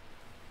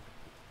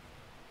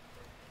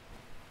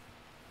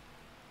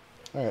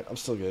 Alright, I'm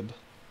still good.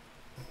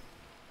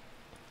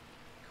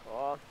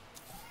 Cool.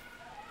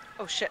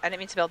 Oh shit, I didn't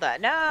mean to build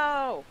that.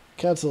 No!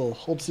 Cancel.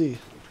 Hold C.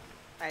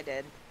 I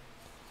did.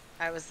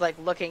 I was like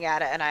looking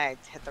at it and I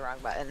hit the wrong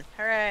button.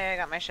 Hooray, I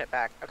got my shit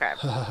back. Okay.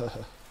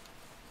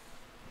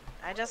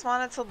 I just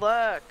wanted to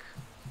look.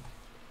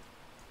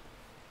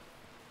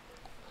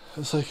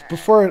 It's like,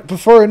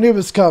 before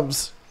Anubis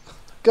comes,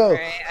 go.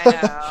 Right, I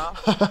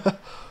know.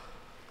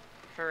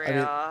 For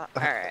real.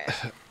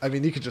 Alright. I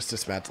mean, you could just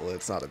dismantle it.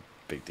 It's not a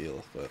big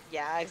deal, but...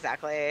 Yeah,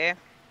 exactly.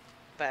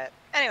 But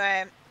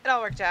anyway, it all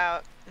worked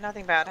out.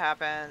 Nothing bad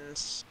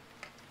happened.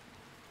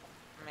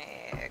 Let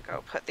me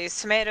go put these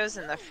tomatoes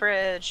in the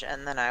fridge,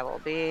 and then I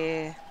will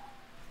be...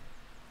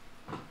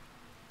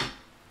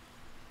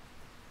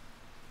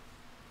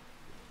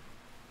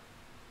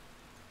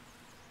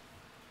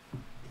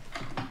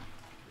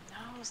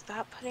 No,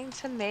 stop putting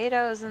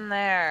tomatoes in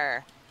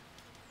there.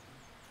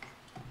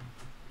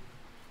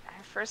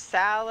 They're for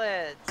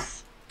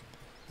salads.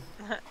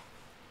 I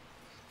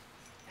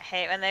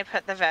hate when they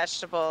put the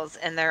vegetables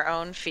in their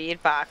own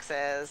feed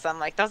boxes. I'm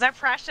like, those are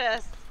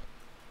precious.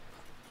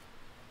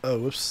 Oh,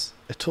 whoops.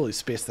 I totally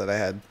spaced that. I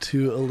had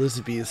 2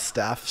 Elizabeth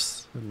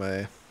staffs in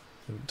my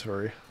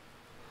inventory.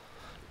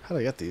 How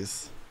did I get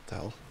these? What the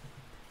hell?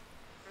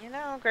 You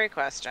know, great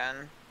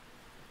question.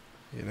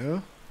 You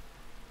know?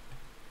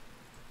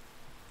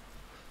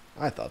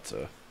 I thought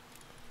so.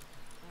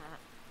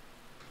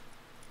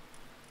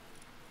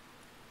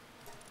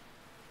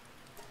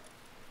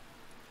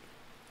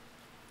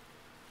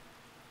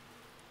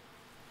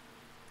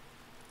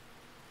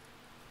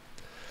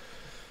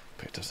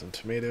 Picked up some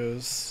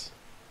tomatoes.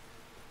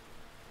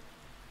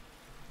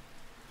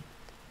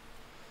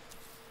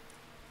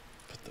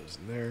 Put those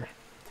in there.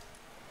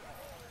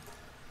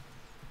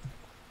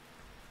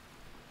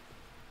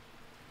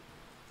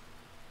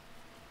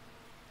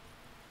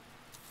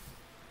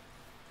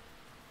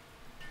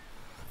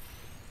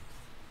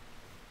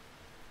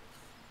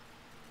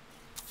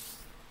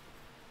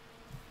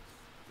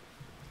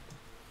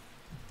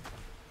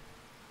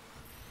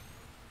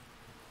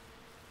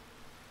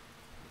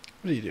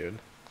 What are you doing?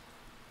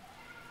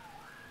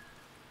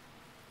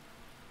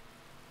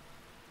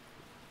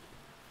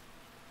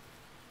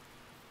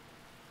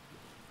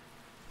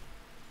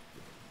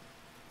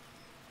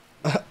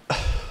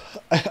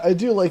 I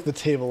do like the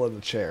table and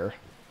the chair.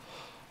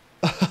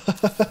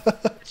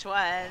 Which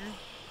one?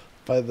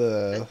 By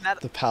the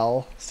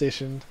PAL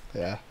station.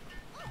 Yeah.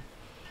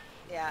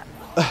 Yeah.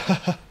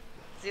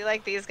 Do you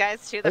like these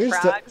guys too, Are the you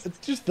frogs? it's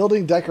just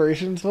building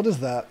decorations. What is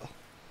that?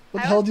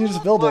 What the I hell was do you a just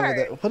little build over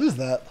bored. there? What is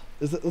that?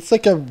 Is it? It's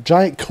like a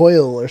giant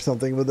coil or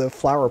something with a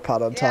flower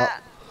pot on Yeah. top.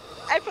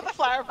 I put the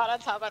flower pot on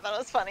top. I thought it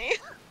was funny.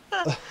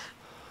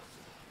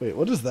 Wait,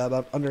 what is that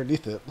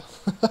underneath it?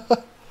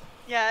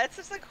 Yeah, it's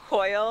just a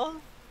coil.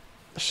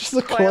 It's just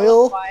a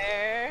Coil of coil?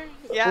 wire.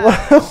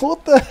 Yeah.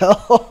 What the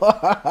hell?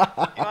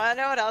 You want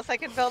to know what else I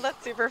could build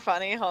that's super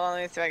funny? Hold on,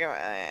 let me see if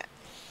I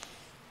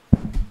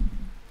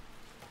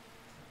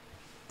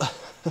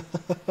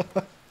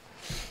can...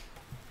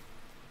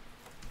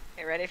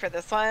 You ready for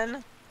this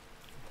one?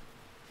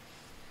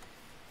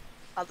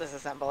 I'll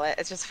disassemble it.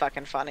 It's just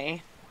fucking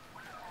funny.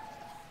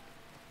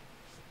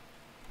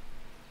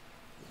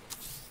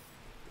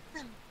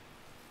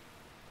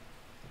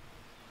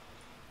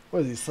 What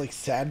are these, like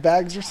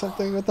sandbags or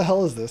something? What the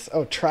hell is this?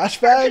 Oh,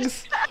 trash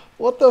bags?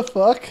 What the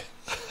fuck?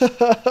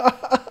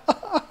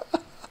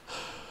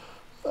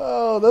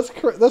 Oh,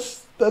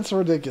 that's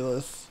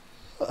ridiculous.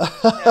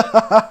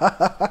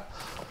 Yeah.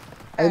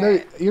 I know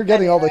Alright. you're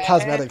getting all the Anyway.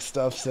 cosmetic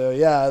stuff, so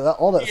yeah,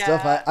 all that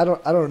stuff. Yeah. I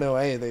don't know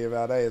anything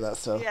about any of that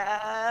stuff.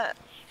 Yeah.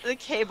 The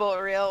cable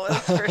reel was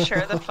for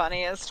sure the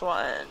funniest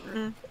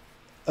one.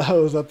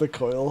 Oh, is that the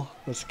coil?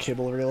 That's a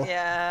cable reel.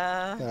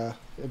 Yeah. Yeah,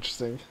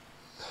 interesting.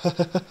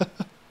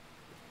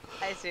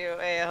 I do.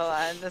 Wait, hold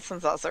on. This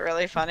one's also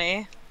really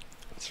funny.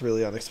 It's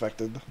really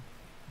unexpected.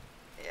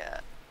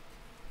 Yeah.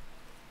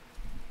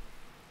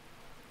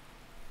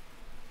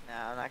 No,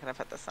 I'm not gonna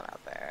put this one out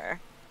there.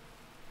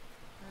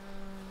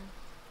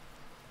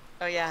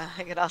 Oh yeah,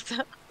 I could also.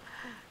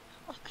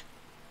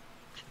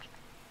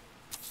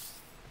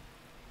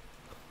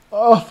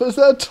 Oh, is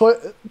that a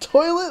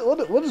toilet?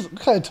 What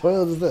kind of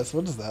toilet is this?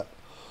 What is that?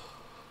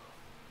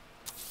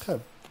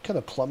 What kind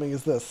of plumbing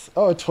is this?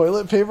 Oh, a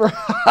toilet paper?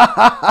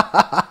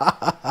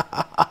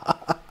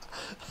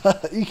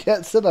 You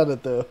can't sit on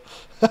it though.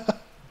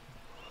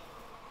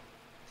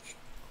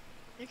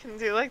 You can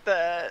do like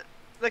the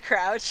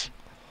crouch.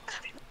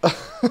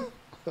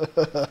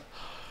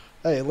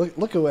 Hey,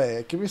 look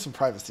away. Give me some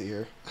privacy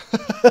here.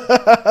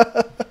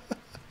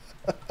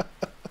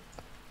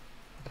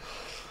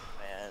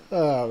 Man.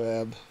 Oh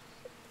man,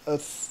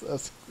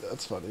 that's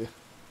funny.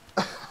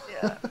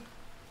 Yeah.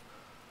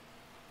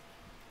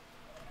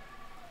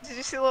 Did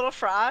you see the little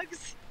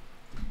frogs?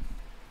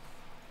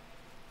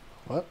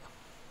 What?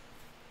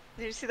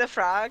 Did you see the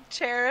frog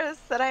chairs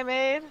that I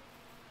made?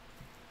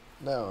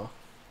 No.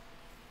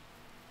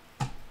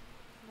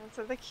 Those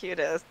are the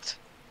cutest.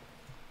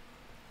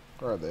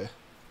 Where are they?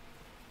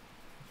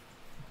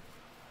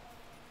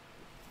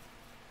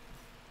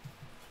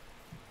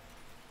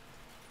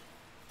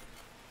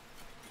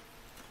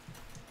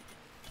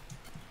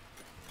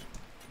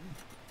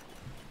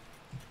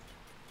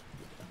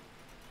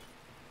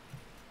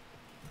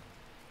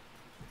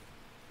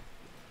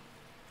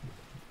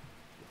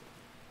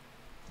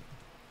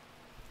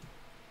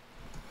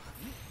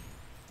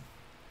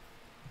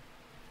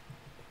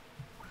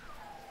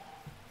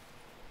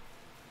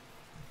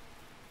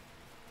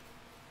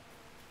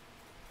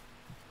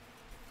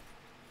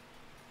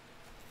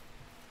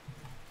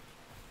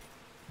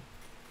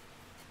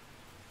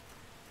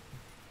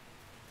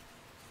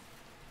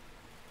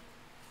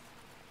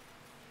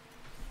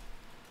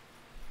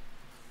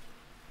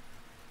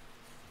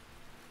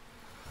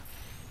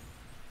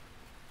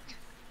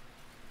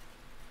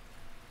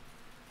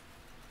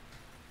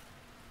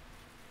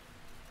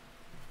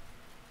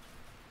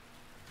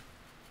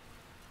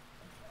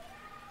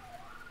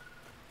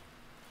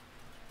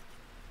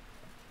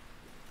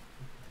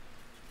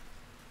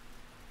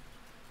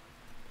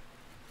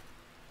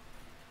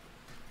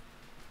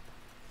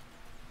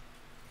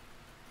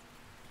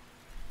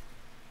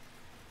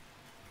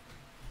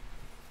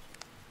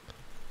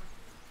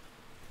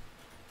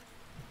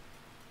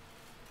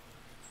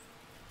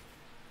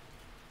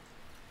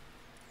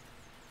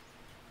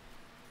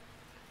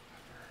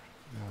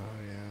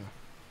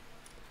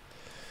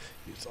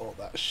 use all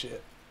that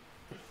shit.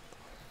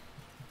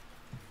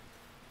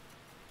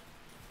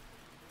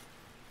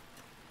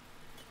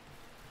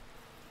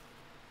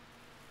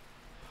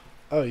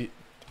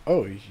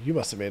 Oh, you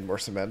must have made more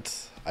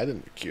cement. I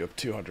didn't queue up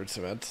 200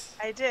 cement.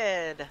 I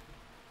did.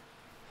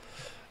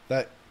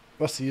 That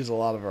must have used a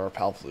lot of our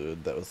pal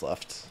fluid that was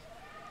left.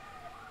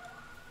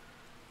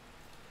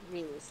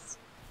 Means.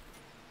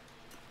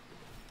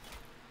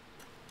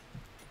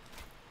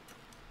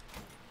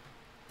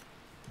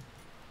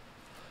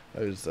 I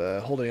was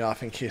holding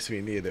off in case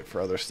we needed it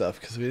for other stuff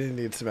because we didn't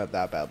need cement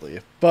that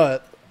badly.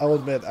 But I'll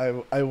admit,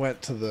 I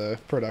went to the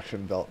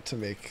production belt to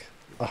make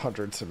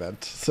 100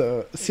 cement.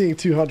 So seeing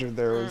 200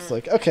 there was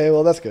like, okay,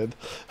 well that's good.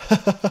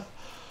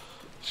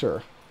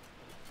 Sure.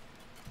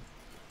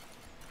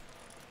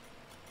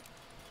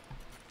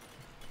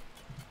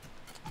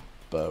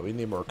 But we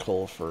need more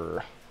coal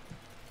for,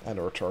 and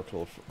or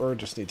charcoal, or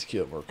just need to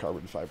queue up more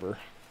carbon fiber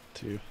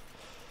too.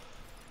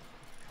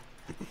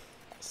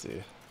 Let's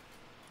see.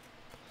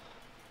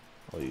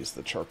 I'll use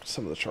the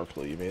some of the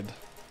charcoal you made.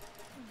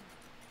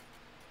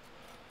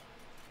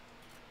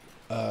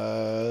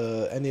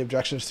 Any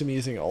objections to me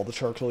using all the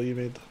charcoal you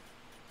made?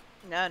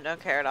 No, don't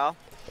care at all.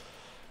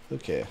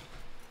 Okay.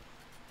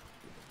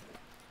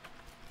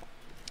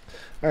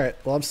 Alright,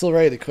 well I'm still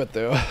ready to quit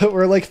though.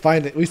 We're like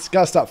we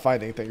gotta stop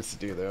finding things to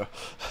do though.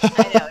 I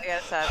know, we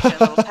gotta stop doing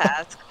little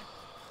tasks.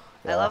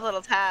 Yeah. I love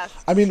little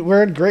tasks. I mean,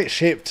 we're in great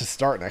shape to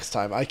start next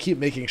time. I keep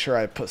making sure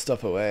I put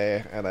stuff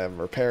away and I'm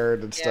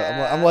repaired and stuff.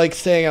 Yeah. I'm like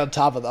staying on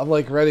top of it. I'm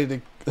like ready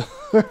to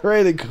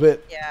ready to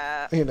quit.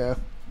 Yeah. You know,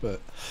 but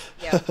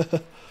Yeah.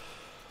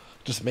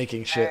 just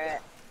making shit. All right.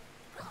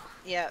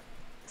 Yep.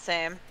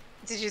 Same.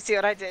 Did you see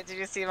what I did? Did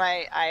you see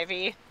my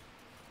ivy?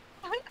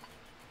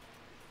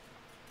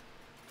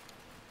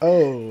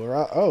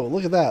 Oh,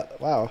 look at that.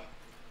 Wow.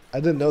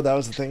 I didn't know that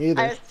was a thing either.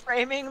 I was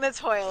framing the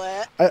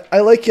toilet. I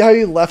like how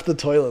you left the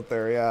toilet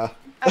there, yeah.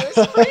 I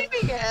was framing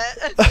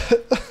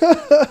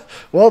it.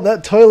 Well,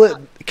 that toilet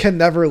can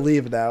never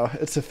leave now.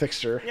 It's a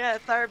fixture. Yeah,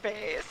 it's our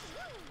base.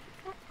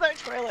 It's our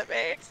toilet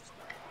base.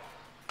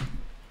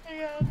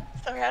 Yeah.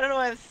 Sorry, I don't know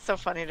why it's so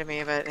funny to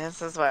me, but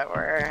this is what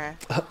we're...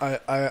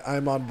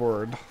 I'm on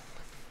board.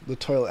 The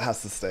toilet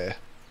has to stay.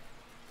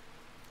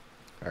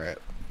 Alright.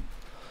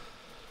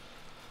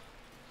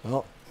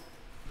 Well,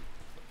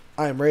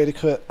 I am ready to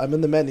quit. I'm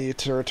in the menu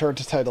to return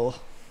to title.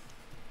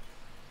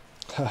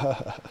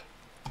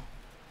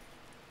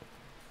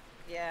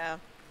 Yeah.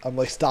 I'm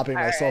like stopping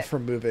myself right.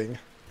 from moving.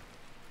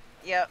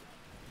 Yep.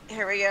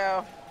 Here we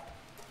go.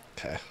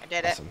 Okay. I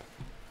did awesome.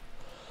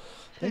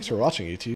 Thanks for watching, YouTube.